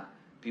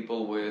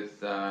people with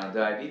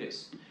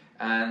diabetes.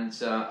 And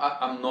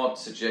I'm not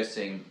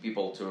suggesting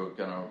people to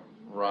kind of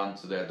run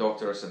to their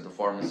doctors and the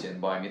pharmacy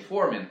and buy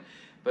metformin.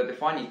 But the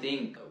funny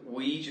thing,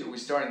 we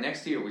starting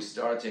next year, we're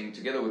starting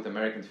together with the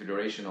American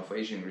Federation of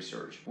Aging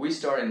Research. We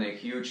starting a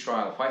huge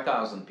trial,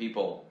 5,000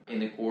 people in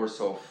the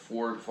course of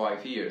 4 to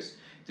 5 years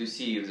to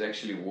see if it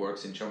actually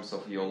works in terms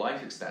of your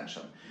life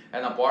extension.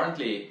 And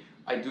apparently,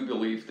 I do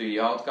believe the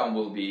outcome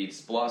will be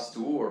it's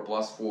 +2 or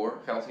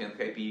 +4 healthy and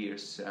happy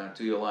years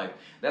to your life.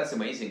 That's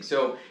amazing. So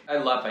I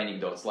love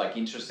anecdotes, like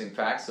interesting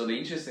facts. So the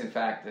interesting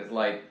fact is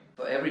like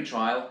for every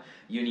trial,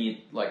 you need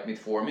like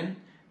metformin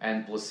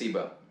and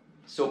placebo.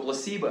 So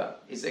placebo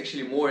is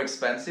actually more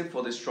expensive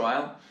for this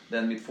trial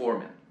than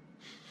metformin.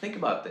 Think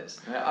about this.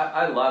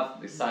 I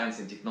love the science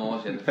and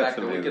technology and the fact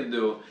that we can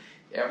do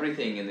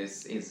everything in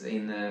this is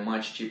in a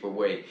much cheaper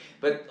way.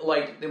 But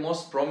like the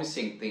most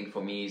promising thing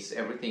for me is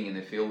everything in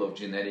the field of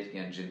genetic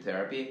and gene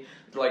therapy.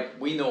 Like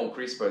we know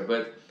CRISPR,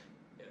 but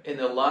in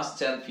the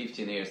last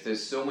 10-15 years,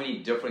 there's so many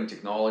different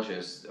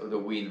technologies that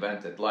we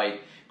invented.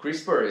 Like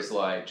CRISPR is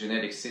like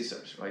genetic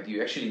scissors, right?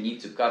 You actually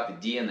need to cut the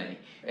DNA,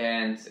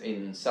 and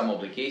in some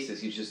of the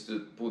cases, you just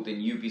put a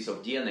new piece of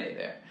DNA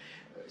there.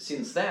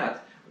 Since that,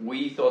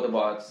 we thought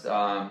about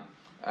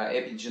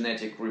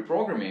epigenetic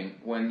reprogramming,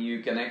 when you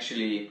can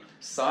actually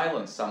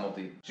silence some of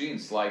the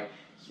genes, like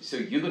so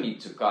you don't need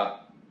to cut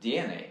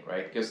DNA,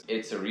 right? Because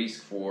it's a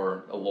risk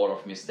for a lot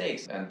of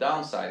mistakes and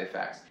downside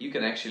effects. You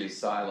can actually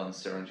silence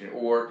certain genes,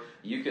 or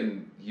you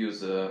can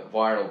use a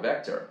viral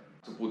vector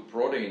to put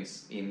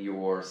proteins in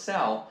your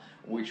cell,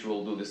 which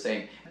will do the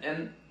same.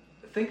 And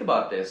think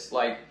about this,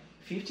 like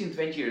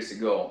 15-20 years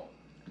ago,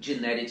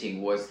 gene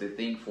editing was the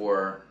thing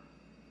for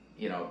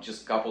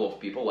just a couple of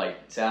people,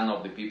 like 10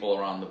 of the people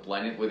around the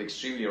planet with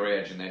extremely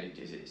rare genetic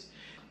disease.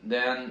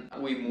 Then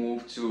we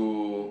moved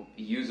to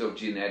use of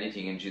gene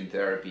editing and gene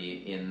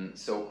therapy in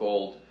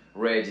so-called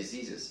rare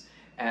diseases.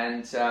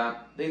 And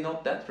they're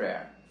not that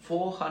rare.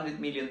 400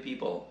 million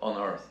people on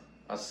Earth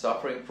are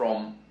suffering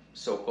from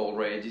so-called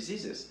rare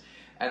diseases.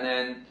 And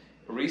then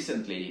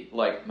recently,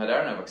 like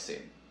Moderna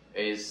vaccine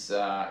is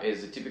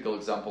a typical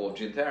example of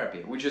gene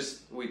therapy.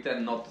 We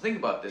tend not to think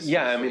about this.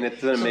 Yeah, I mean,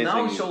 it's an amazing... So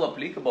now it's all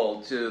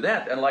applicable to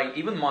that. And like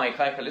even my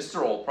high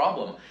cholesterol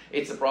problem,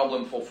 it's a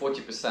problem for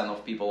 40%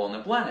 of people on the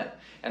planet.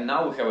 And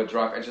now we have a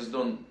drug, I just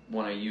don't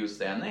want to use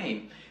their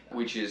name,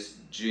 which is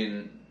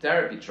gene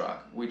therapy drug,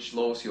 which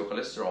lowers your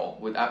cholesterol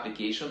with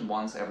application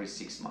once every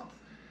 6 months.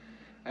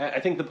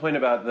 I think the point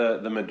about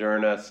the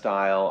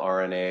Moderna-style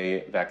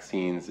RNA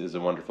vaccines is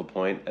a wonderful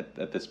point.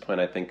 At this point,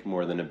 I think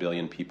more than 1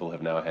 billion people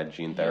have now had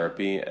gene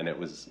therapy, and it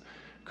was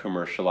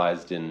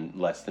commercialized in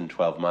less than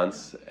 12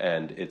 months,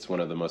 and it's one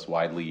of the most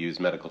widely used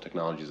medical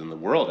technologies in the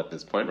world at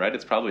this point, right?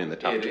 It's probably in the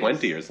top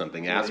 20 or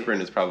something. Aspirin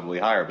is probably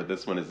higher, but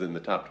this one is in the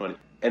top 20.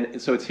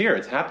 And so it's here,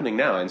 it's happening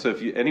now. And so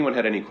if anyone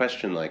had any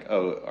question like,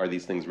 oh, are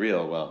these things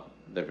real? Well,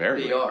 they're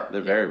very real. They're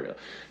very real.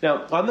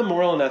 Now, on the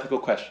moral and ethical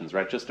questions,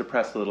 right, just to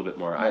press a little bit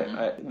more,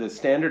 the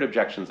standard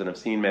objections, and I've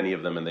seen many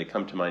of them, and they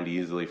come to mind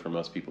easily for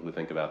most people who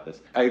think about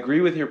this. I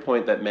agree with your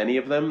point that many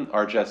of them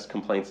are just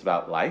complaints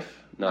about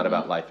life, not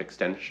about life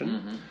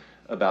extension,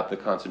 about the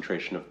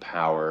concentration of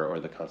power or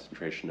the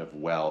concentration of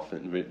wealth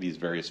and these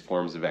various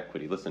forms of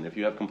equity. Listen, if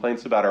you have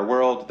complaints about our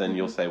world, then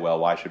you'll say, well,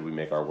 why should we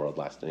make our world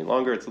last any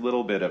longer? It's a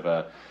little bit of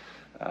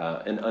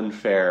an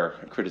unfair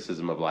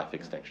criticism of life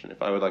extension.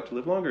 If I would like to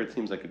live longer, it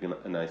seems like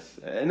a nice...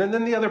 And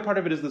then the other part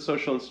of it is the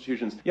social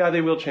institutions. Yeah,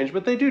 they will change,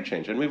 but they do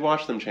change, and we've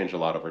watched them change a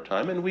lot over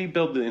time, and we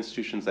build the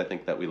institutions, I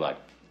think, that we like.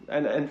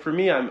 And for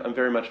me, I'm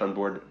very much on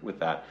board with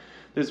that.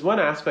 There's one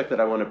aspect that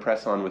I want to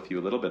press on with you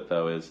a little bit,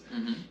 though, is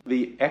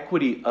the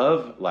equity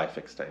of life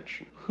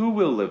extension. Who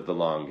will live the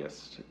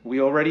longest? We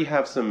already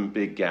have some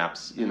big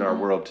gaps in our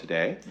world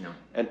today,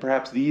 and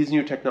perhaps these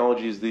new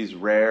technologies, these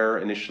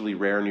initially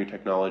rare new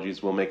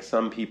technologies, will make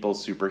some people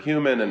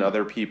superhuman and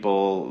other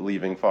people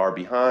leaving far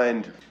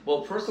behind.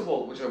 Well, first of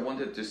all, which I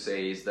wanted to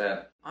say is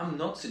that I'm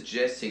not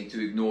suggesting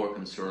to ignore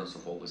concerns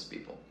of all these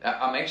people.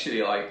 I'm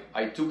actually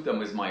I took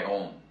them as my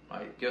own,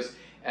 right?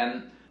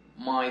 And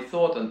my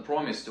thought and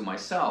promise to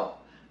myself,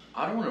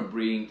 I don't want to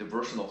bring the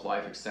version of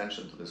life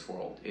extension to this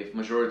world if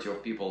majority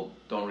of people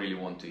don't really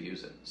want to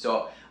use it.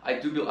 So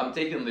I'm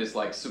taking this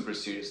super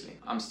seriously.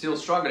 I'm still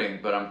struggling,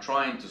 but I'm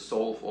trying to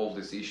solve all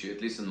this issue,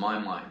 at least in my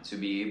mind, to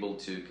be able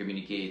to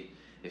communicate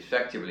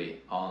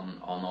effectively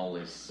on all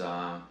these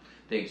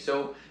things.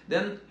 So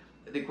then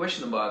the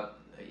question about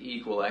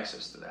equal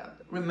access to that.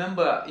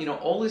 Remember,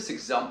 all these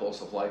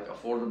examples of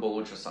affordable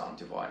ultrasound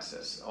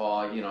devices,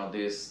 or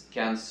this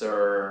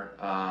cancer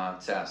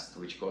test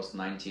which costs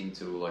 $19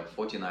 to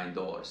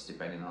 $49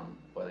 depending on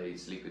whether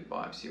it's liquid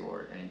biopsy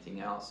or anything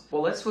else.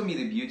 Well, that's for me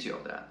the beauty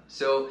of that.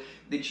 So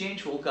the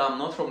change will come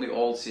not from the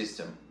old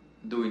system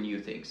doing new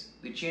things.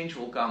 The change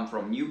will come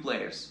from new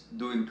players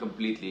doing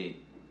completely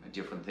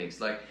different things.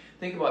 Like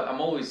think about,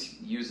 I'm always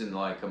using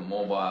like a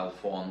mobile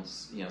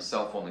phones,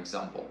 cell phone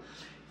example.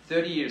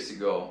 30 years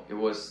ago, it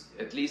was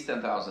at least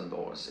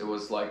 $10,000. It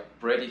was like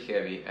pretty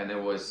heavy, and it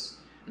was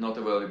not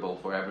available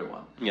for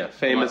everyone. Yeah,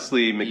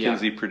 famously,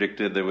 McKinsey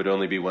predicted there would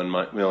only be 1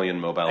 million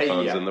mobile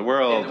phones in the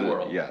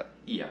world.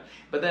 Yeah.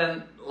 But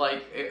then,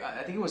 like,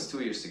 I think it was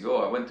 2 years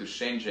ago, I went to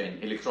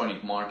Shenzhen,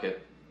 electronic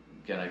market,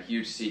 kind of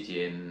huge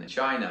city in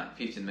China,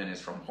 15 minutes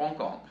from Hong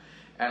Kong.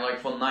 And like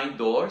for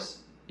 $9,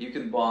 you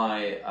can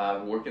buy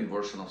a working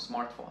version of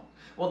smartphone.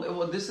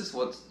 Well, this is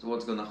what's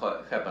going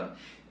to happen.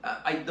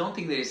 I don't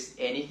think there is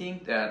anything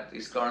that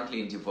is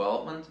currently in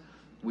development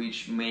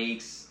which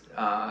makes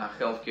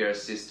healthcare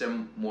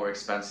system more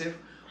expensive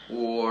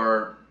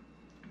or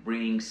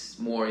brings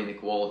more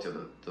inequality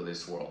to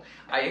this world.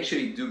 I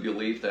actually do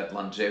believe that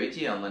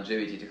longevity and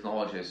longevity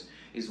technologies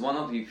is one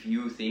of the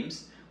few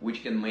themes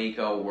which can make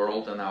our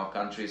world and our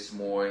countries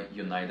more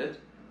united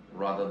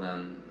rather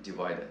than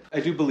divided. I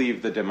do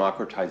believe the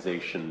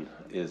democratization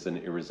is an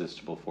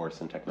irresistible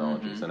force in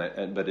technologies,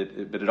 but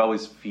it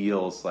always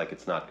feels like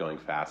it's not going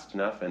fast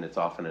enough, and it's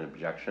often an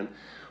objection.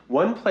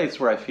 One place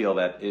where I feel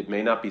that it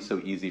may not be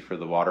so easy for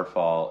the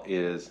waterfall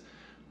is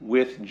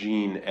with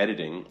gene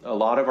editing. A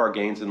lot of our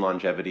gains in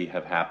longevity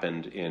have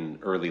happened in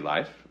early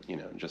life.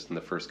 Just in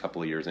the first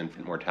couple of years,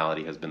 infant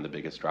mortality has been the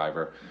biggest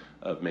driver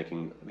of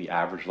making the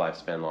average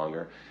lifespan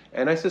longer.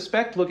 And I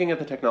suspect, looking at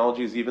the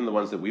technologies, even the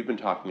ones that we've been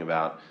talking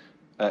about,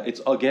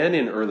 it's again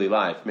in early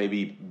life,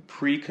 maybe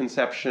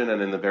pre-conception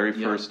and in the very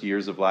first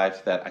years of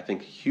life, that I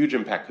think huge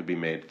impact could be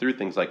made through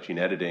things like gene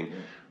editing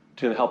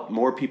to help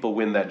more people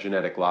win that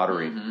genetic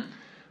lottery.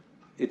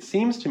 It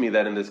seems to me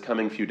that in this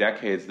coming few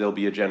decades, there'll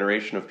be a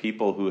generation of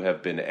people who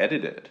have been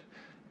edited,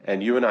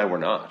 and you and I were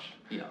not.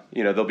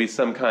 There'll be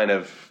some kind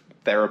of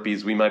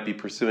therapies we might be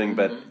pursuing,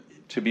 but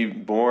to be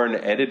born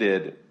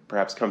edited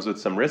perhaps comes with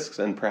some risks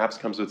and perhaps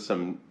comes with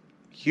some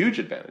huge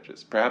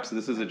advantages. Perhaps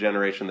this is a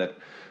generation that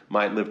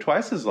might live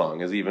twice as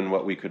long as even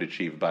what we could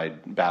achieve by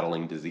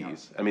battling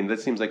disease. I mean,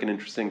 this seems like an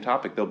interesting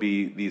topic. There'll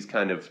be these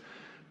kind of,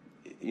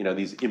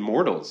 these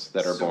immortals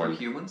that are born.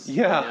 Superhumans?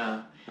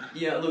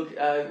 Yeah, look,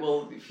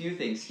 well, a few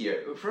things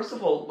here. First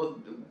of all,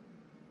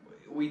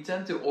 we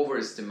tend to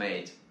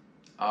overestimate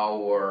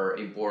our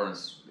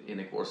importance in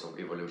the course of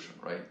evolution,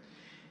 right?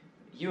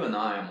 You and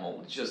I am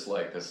all just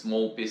like the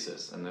small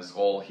pieces in this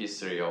whole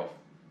history of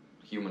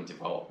human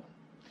development.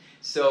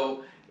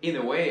 So, in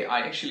a way,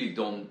 I actually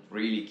don't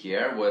really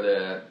care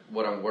whether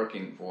what I'm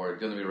working for is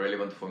going to be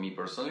relevant for me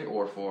personally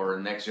or for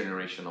the next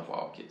generation of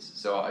our kids.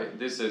 So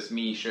this is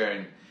me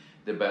sharing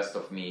the best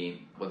of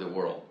me with the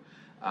world.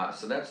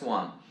 So that's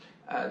one.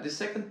 The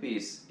second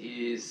piece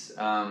is,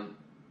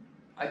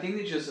 I think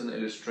it's just an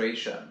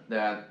illustration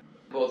that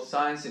both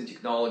science and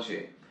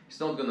technology is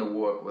not going to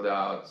work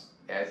without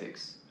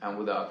ethics and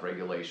without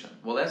regulation.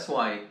 Well, that's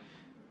why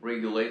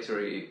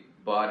regulatory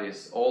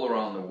bodies all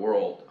around the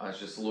world are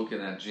just looking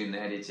at gene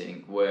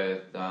editing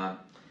with a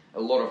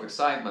lot of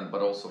excitement,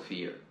 but also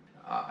fear.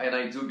 And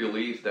I do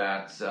believe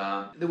that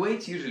the way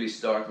it usually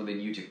starts with a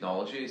new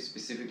technology,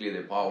 specifically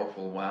the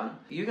powerful one,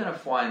 you're going to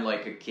find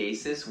like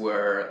cases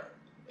where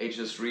it's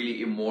just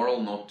really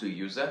immoral not to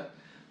use it,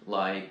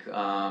 like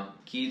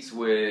kids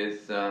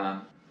with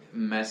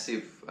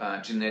massive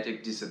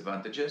genetic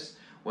disadvantages.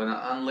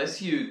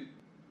 Unless you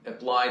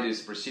apply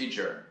this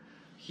procedure,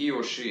 he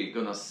or she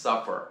gonna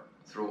suffer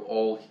through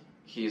all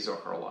his or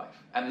her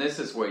life. And this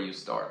is where you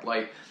start.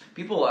 Like,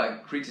 people are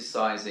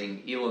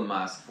criticizing Elon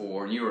Musk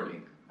for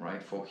Neuralink,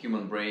 right? For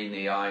human brain,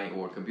 AI,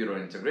 or computer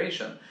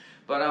integration.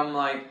 But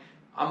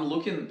I'm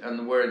looking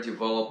at where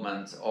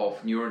development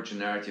of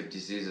neurodegenerative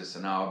diseases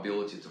and our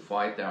ability to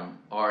fight them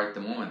are at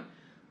the moment.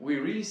 We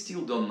really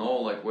still don't know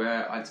like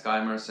where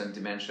Alzheimer's and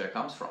dementia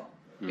comes from.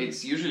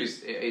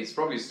 It's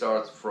probably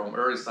starts from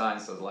early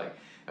sciences like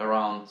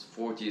around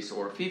 40s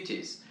or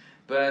 50s.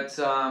 But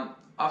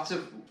after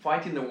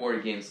fighting the war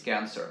against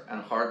cancer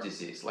and heart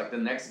disease, like the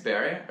next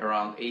barrier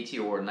around 80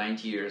 or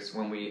 90 years,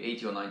 when we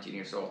 80 or 19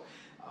 years old,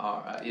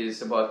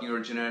 is about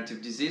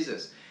neurodegenerative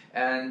diseases.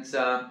 And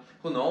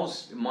who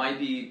knows, it might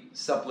be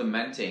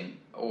supplementing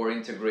or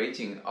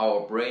integrating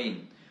our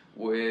brain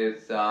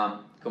with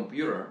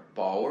computer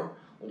power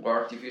or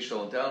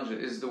artificial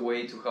intelligence is the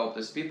way to help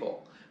these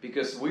people.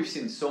 Because we've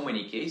seen so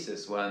many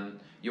cases when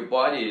your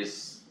body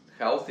is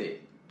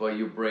healthy, but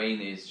your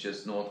brain is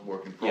just not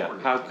working properly.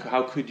 Yeah,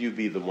 how could you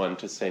be the one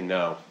to say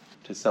no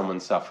to someone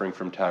suffering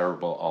from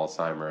terrible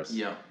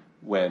Alzheimer's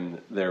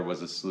when there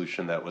was a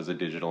solution that was a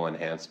digital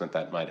enhancement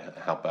that might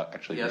help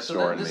actually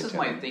restore and maintain? This is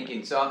my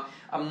thinking. So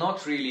I'm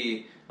not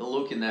really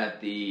looking at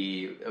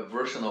the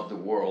version of the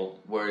world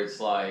where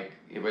it's like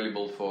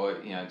available for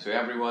to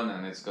everyone,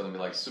 and it's going to be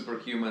like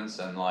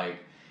superhumans and like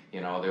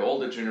the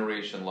older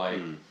generation,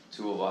 like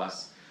two of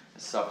us,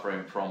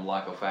 suffering from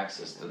lack of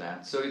access to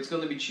that. So it's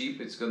going to be cheap.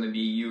 It's going to be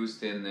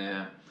used in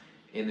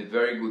the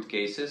very good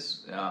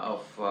cases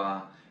of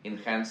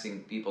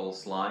enhancing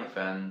people's life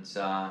and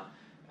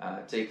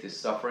take this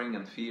suffering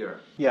and fear.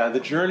 Yeah, the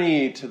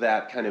journey to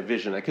that kind of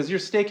vision, because you're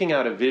staking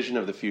out a vision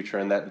of the future,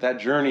 and that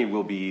journey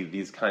will be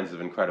these kinds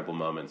of incredible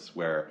moments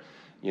where,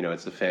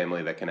 it's a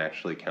family that can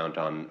actually count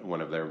on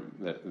one of their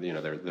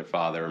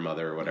father or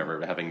mother or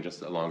whatever having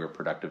just a longer,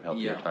 productive,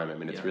 healthier time. I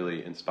mean, it's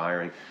really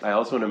inspiring. I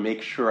also want to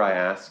make sure I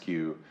ask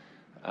you,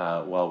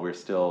 while we're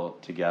still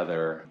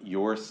together,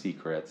 your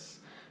secrets.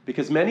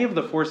 Because many of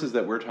the forces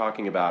that we're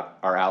talking about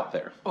are out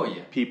there. Oh,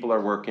 yeah. People are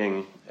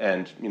working,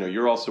 and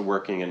you're also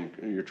working, and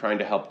you're trying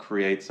to help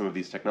create some of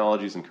these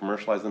technologies and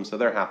commercialize them, so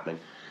they're happening.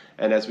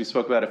 And as we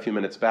spoke about a few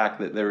minutes back,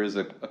 that there is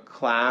a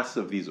class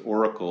of these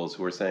oracles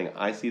who are saying,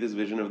 I see this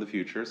vision of the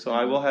future, so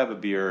I will have a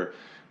beer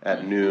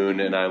at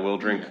noon, and I will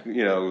drink,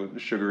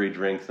 sugary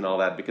drinks and all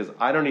that, because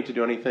I don't need to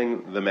do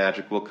anything, the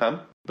magic will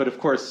come. But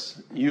of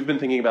course, you've been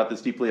thinking about this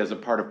deeply as a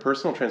part of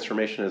personal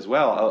transformation as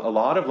well. A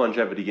lot of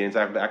longevity gains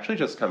have actually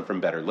just come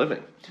from better living.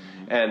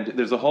 Mm-hmm. And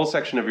there's a whole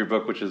section of your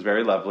book which is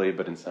very lovely,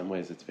 but in some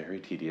ways it's very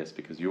tedious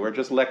because you are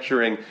just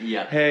lecturing,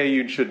 hey,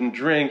 you shouldn't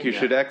drink, you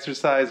should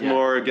exercise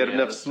more, get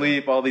enough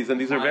sleep, all these,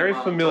 and these are very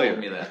familiar.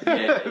 Told me that.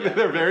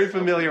 They're very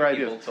familiar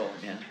ideas. People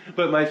told me,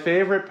 But my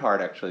favorite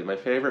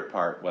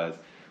part was,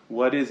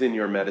 what is in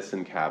your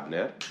medicine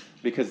cabinet?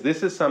 Because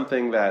this is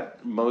something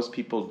that most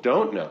people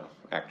don't know.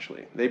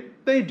 Actually,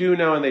 they do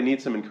know, and they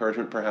need some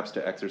encouragement perhaps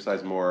to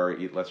exercise more,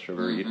 eat less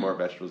sugar, eat more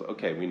vegetables.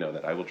 Okay, we know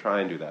that. I will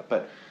try and do that.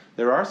 But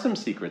there are some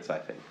secrets, I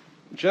think.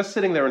 Just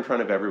sitting there in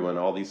front of everyone,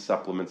 all these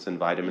supplements and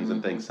vitamins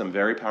and things, some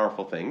very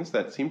powerful things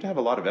that seem to have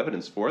a lot of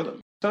evidence for them.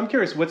 So I'm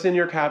curious, what's in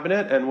your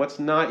cabinet and what's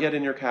not yet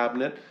in your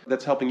cabinet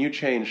that's helping you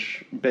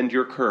bend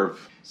your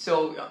curve?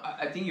 So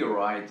I think you're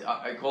right.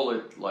 I call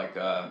it like,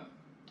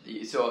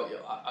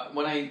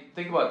 when I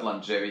think about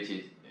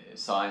longevity,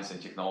 science and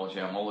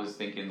technology, I'm always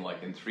thinking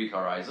like in 3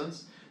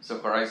 horizons. So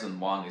horizon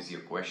 1 is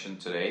your question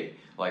today,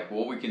 like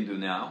what we can do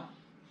now.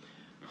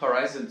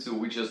 Horizon 2,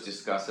 we just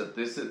discussed it.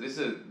 This is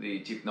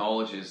the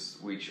technologies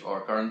which are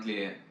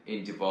currently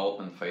in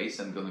development phase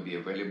and going to be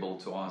available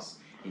to us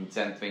in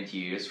 10-20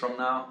 years from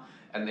now,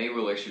 and they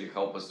will actually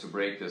help us to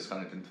break this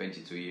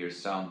 122 years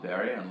sound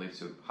barrier and live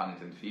to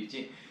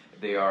 150.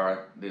 They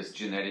are this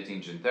gene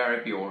editing, gene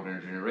therapy, organ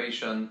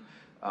regeneration,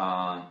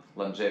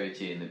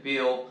 longevity in the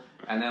pill.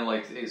 And then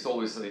it's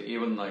always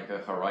even like a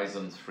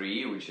horizon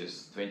 3, which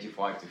is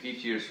 25 to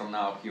 50 years from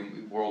now,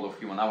 world of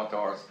human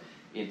avatars,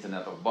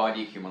 internet of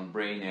body, human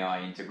brain,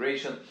 AI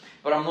integration.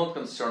 But I'm not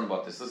concerned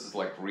about this. This is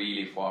like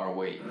really far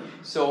away.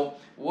 So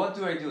what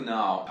do I do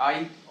now?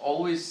 I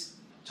always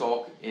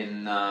talk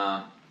in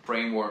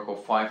framework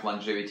of 5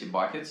 longevity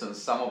buckets, and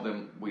some of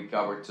them we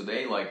covered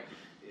today. Like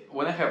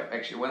when I have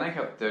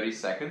 30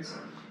 seconds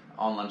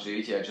on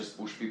longevity, I just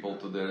push people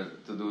to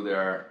do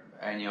their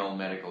annual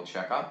medical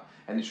checkup.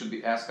 And it should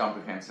be as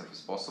comprehensive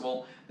as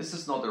possible. This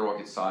is not a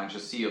rocket science.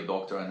 Just see your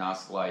doctor and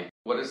ask,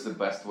 what is the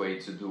best way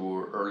to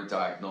do early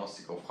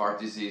diagnostic of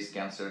heart disease,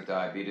 cancer,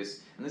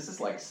 diabetes? And this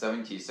is like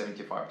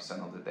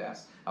 70-75% of the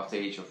deaths after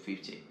the age of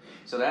 50.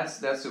 So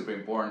that's super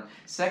important.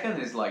 Second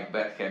is like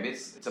bad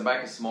habits.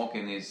 Tobacco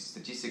smoking is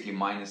statistically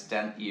minus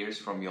 10 years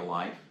from your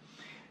life.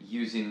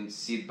 Using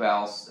seat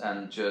belts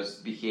and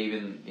just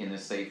behaving in a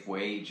safe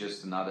way,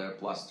 just another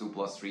 +2,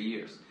 +3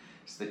 years.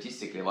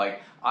 Statistically,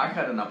 I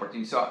had an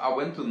opportunity, so I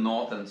went to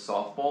North and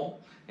South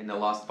Pole in the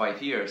last 5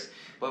 years,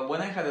 but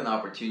when I had an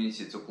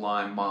opportunity to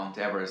climb Mount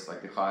Everest,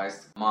 like the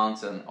highest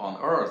mountain on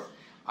Earth,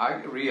 I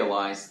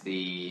realized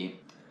the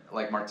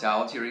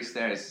mortality risk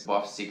there is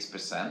above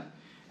 6%,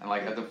 and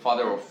as a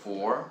father of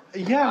 4.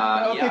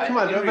 Come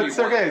on, but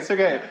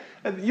Sergey,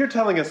 you're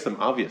telling us some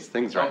obvious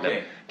things right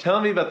now. Tell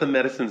me about the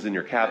medicines in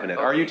your cabinet.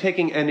 Are you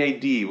taking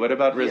NAD? What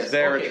about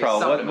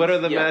resveratrol? What are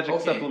the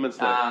magic supplements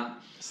there?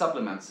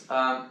 Supplements.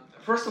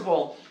 First of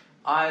all,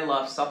 I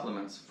love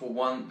supplements for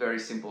one very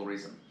simple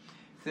reason.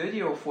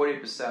 30 or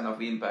 40% of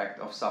the impact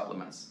of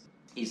supplements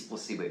is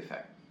placebo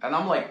effect. And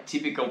I'm like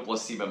typical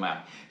placebo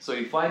man. So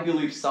if I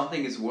believe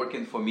something is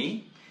working for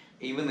me,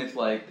 even if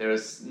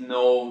there's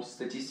no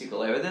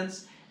statistical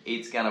evidence,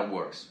 it kind of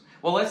works.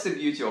 Well, that's the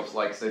beauty of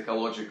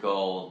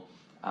psychological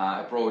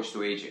approach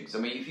to aging. So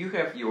I mean, if you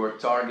have your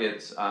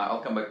target,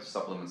 I'll come back to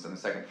supplements in a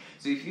second.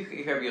 So if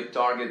you have your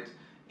target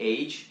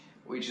age,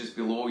 which is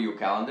below your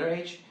calendar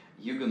age,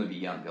 you're going to be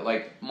younger.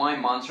 My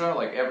mantra,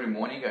 every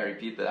morning I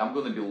repeat that I'm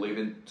going to be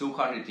living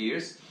 200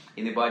 years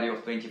in the body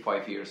of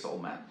 25 years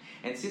old man.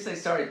 And since I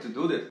started to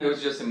do that, it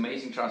was just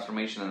amazing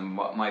transformation in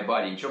my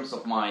body in terms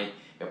of my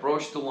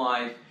approach to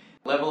life,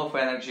 level of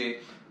energy.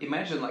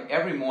 Imagine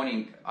every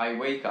morning I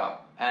wake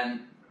up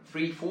and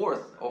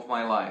 3/4 of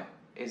my life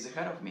is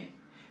ahead of me.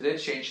 That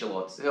changed a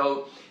lot.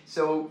 So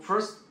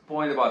first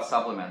point about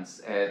supplements,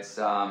 it's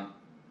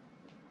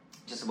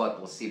just about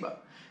placebo.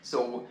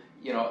 So,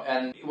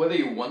 and whether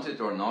you want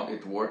it or not,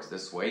 it works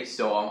this way.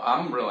 So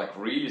I'm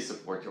really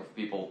supportive of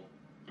people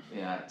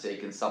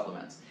taking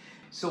supplements.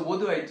 So what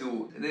do I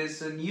do?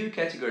 There's a new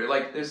category,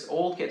 there's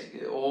old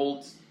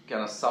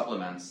kind of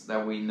supplements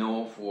that we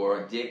know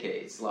for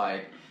decades,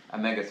 like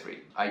omega-3.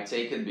 I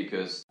take it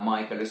because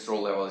my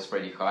cholesterol level is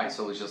pretty high,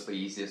 so it's just the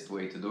easiest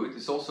way to do it.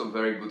 It's also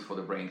very good for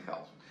the brain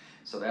health.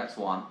 So that's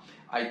one.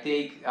 I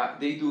take,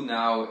 they do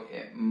now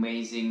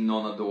amazing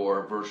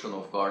non-odor version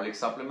of garlic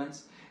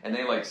supplements, and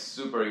they're like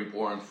super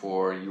important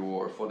for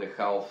the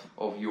health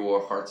of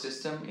your heart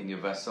system in your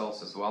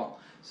vessels as well.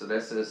 So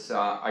this is,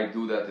 I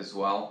do that as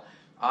well.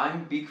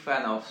 I'm a big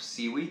fan of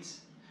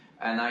seaweeds,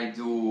 and I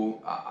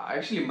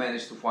actually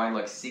managed to find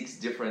like 6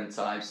 different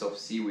types of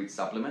seaweed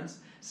supplements.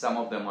 Some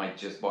of them I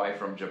just buy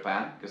from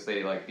Japan because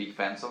they like big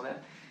fans of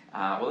that.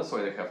 Well, that's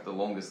why they have the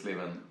longest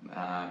living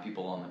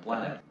people on the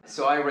planet.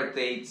 So I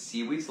rotate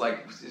seaweeds,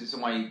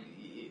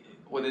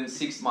 within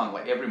 6 months,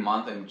 like every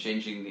month I'm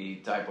changing the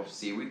type of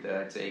seaweed that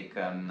I take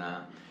and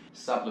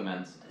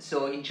supplements.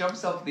 So in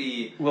terms of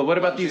the... Well, what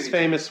about these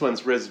famous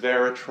ones,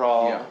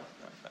 resveratrol? Yeah.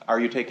 Are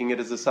you taking it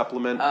as a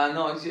supplement?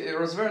 No,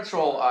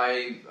 resveratrol,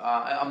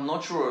 I'm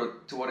not sure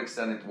to what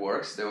extent it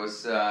works. There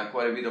was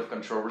quite a bit of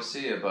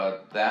controversy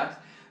about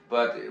that.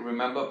 But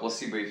remember,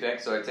 placebo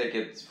effect, so I take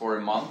it for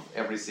a month,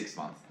 every 6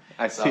 months.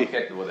 I see. So I'm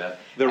happy with that.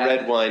 The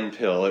red wine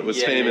pill, it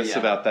was famous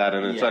about that,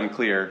 and it's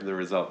unclear, the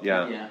result,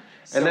 Yeah.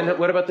 So, and then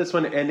what about this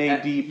one,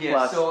 NAD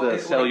plus, the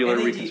cellular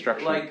NAD,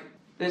 reconstruction?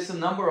 There's a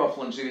number of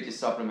longevity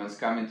supplements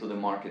coming to the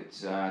market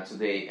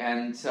today,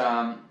 and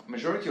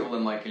majority of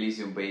them like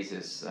Elysium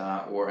bases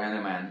or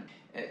NMN,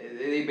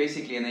 they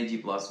basically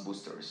NAD plus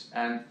boosters.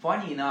 And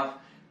funny enough,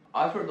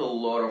 I've heard a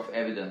lot of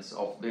evidence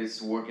of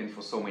this working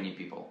for so many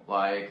people.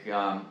 Like,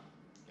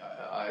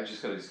 I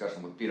just had a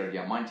discussion with Peter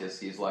Diamandis.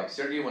 He's like,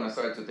 Sergey, when I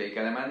started to take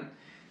NMN,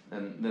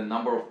 then the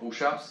number of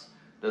push-ups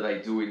that I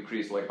do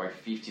increased like by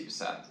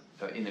 50%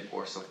 in the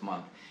course of a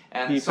month.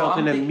 And you felt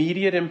an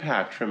immediate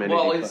impact from NAD+.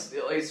 Well,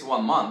 it's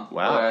 1 month,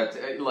 wow.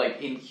 But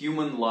like in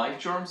human life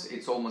terms,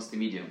 it's almost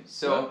immediate.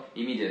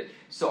 Immediate.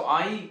 So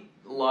I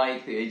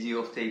like the idea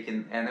of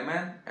taking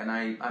NMN, and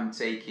I'm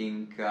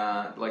taking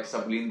like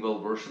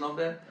sublingual version of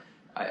that.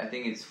 I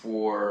think it's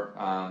for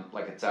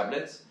like a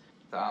tablet,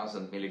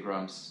 1,000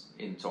 milligrams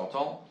in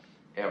total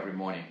every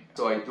morning.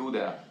 So I do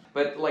that.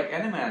 But like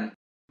NMN,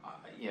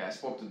 I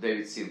spoke to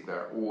David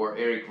Sinclair or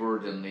Eric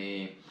Worden,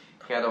 the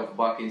head of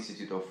Buck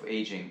Institute of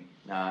Aging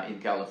in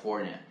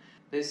California.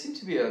 There seems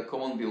to be a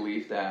common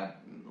belief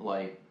that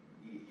like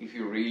if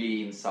you're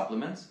really in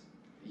supplements,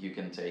 you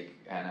can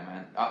take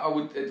NMN. I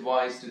would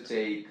advise to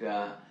take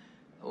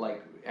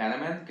like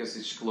NMN because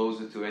it's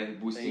closer to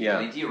boosting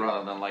NAD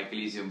rather than like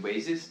Elysium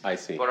bases. I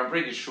see. But I'm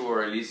pretty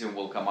sure Elysium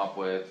will come up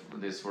with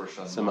this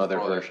version. Some other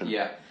version.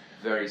 Yeah,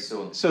 very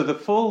soon. So the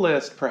full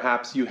list,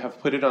 perhaps you have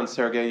put it on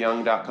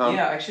sergeyyoung.com?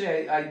 Yeah,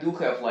 actually I do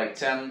have like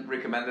 10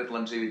 recommended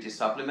longevity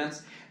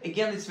supplements.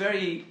 Again, it's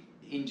very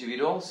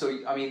individual. So,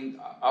 I mean,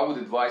 I would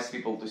advise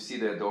people to see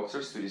their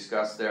doctors to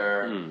discuss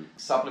their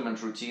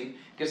supplement routine,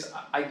 because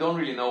I don't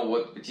really know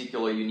what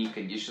particular unique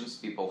conditions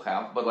people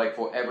have, but like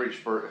for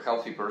average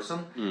healthy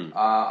person,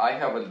 I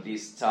have at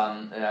least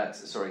 10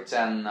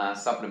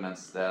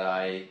 supplements that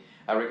I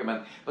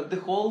recommend. But the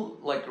whole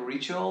like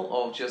ritual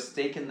of just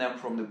taking them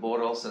from the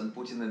bottles and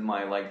putting in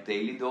my like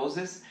daily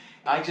doses,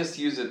 I just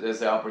use it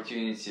as an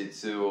opportunity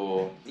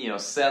to,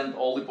 send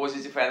all the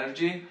positive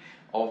energy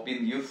of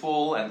being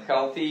youthful and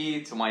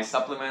healthy to my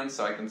supplements,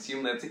 so I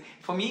consume that.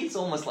 For me, it's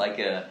almost like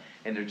a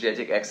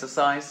energetic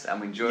exercise.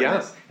 I'm enjoying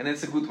this, and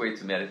it's a good way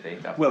to meditate.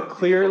 Well,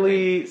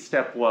 clearly,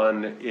 step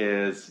one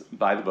is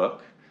buy the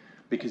book,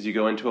 because you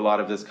go into a lot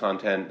of this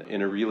content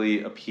in a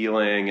really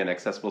appealing and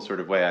accessible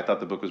sort of way. I thought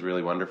the book was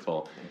really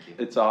wonderful. Thank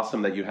you. It's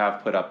awesome that you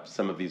have put up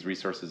some of these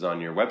resources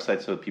on your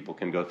website so that people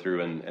can go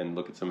through and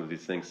look at some of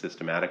these things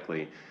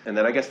systematically. And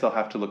then I guess they'll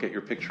have to look at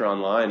your picture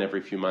online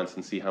every few months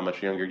and see how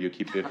much younger you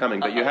keep becoming.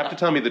 But you have to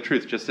tell me the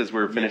truth just as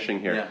we're finishing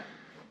here. Yeah.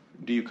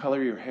 Do you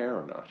color your hair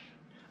or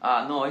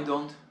not? No, I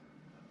don't.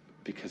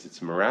 Because it's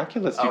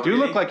miraculous. You do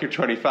look like you're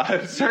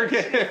 25,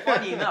 Sergey.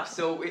 Funny enough,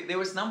 so there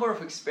was a number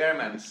of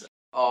experiments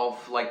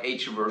of like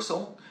age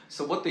reversal.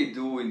 So what they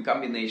do in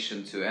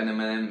combination to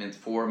NMN,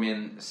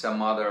 metformin,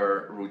 some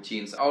other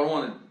routines. I don't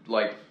want to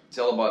like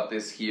tell about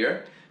this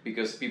here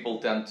because people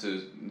tend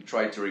to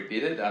try to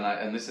repeat it,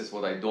 and this is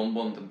what I don't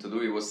want them to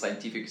do. It was a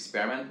scientific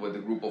experiment with a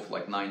group of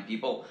like 9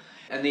 people,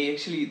 and they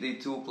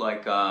took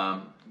like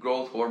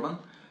growth hormone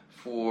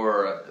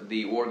for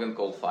the organ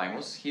called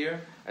thymus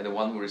here, and the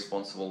one who's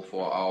responsible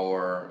for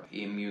our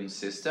immune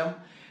system.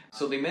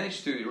 So they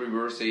managed to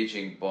reverse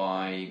aging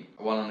by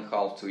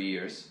 1.5 to 2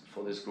 years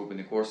for this group in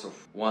the course of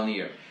 1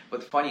 year.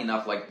 But funny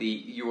enough, like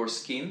your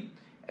skin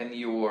and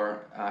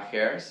your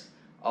hairs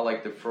are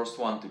like the first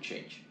one to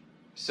change.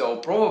 So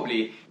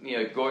probably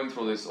going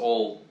through this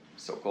all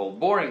so-called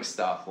boring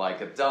stuff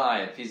like a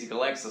diet,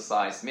 physical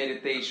exercise,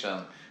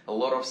 meditation, a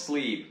lot of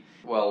sleep,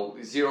 well,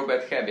 0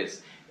 bad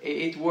habits.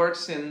 It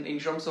works in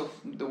terms of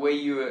the way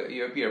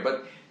you appear.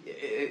 But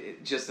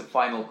just a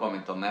final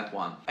comment on that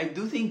one. I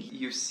do think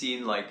you've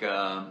seen like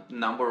a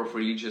number of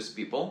religious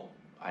people.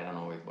 I don't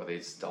know whether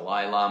it's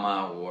Dalai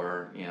Lama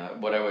or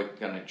whatever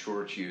kind of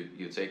church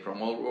you take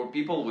from, or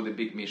people with a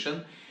big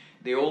mission.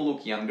 They all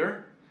look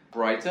younger,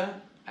 brighter,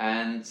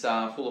 and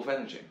full of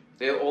energy.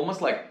 They're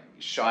almost like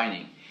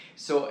shining.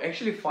 So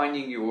actually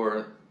finding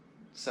your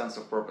sense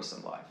of purpose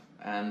in life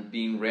and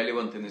being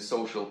relevant in a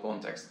social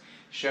context,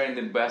 sharing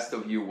the best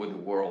of you with the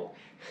world,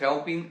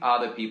 helping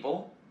other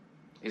people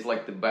is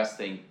like the best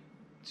thing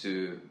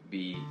to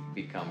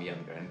become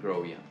younger and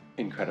grow young.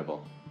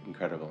 Incredible,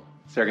 incredible.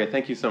 Sergey,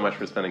 thank you so much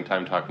for spending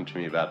time talking to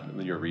me about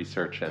your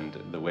research and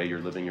the way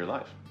you're living your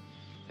life.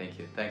 Thank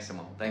you. Thanks,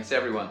 Amal. Thanks,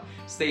 everyone.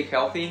 Stay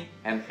healthy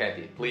and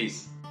happy,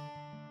 please.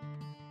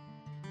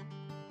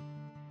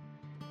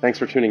 Thanks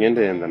for tuning in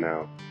to In the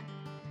Know.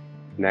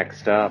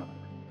 Next up,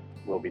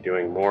 we'll be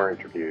doing more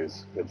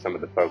interviews with some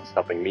of the folks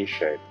helping me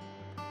shape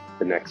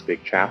the next big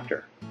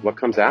chapter. What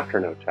comes after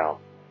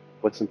No-Tell?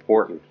 What's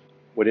important?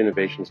 What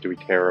innovations do we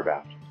care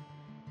about?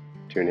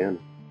 Tune in,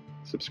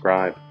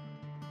 subscribe,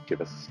 give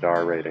us a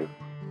star rating.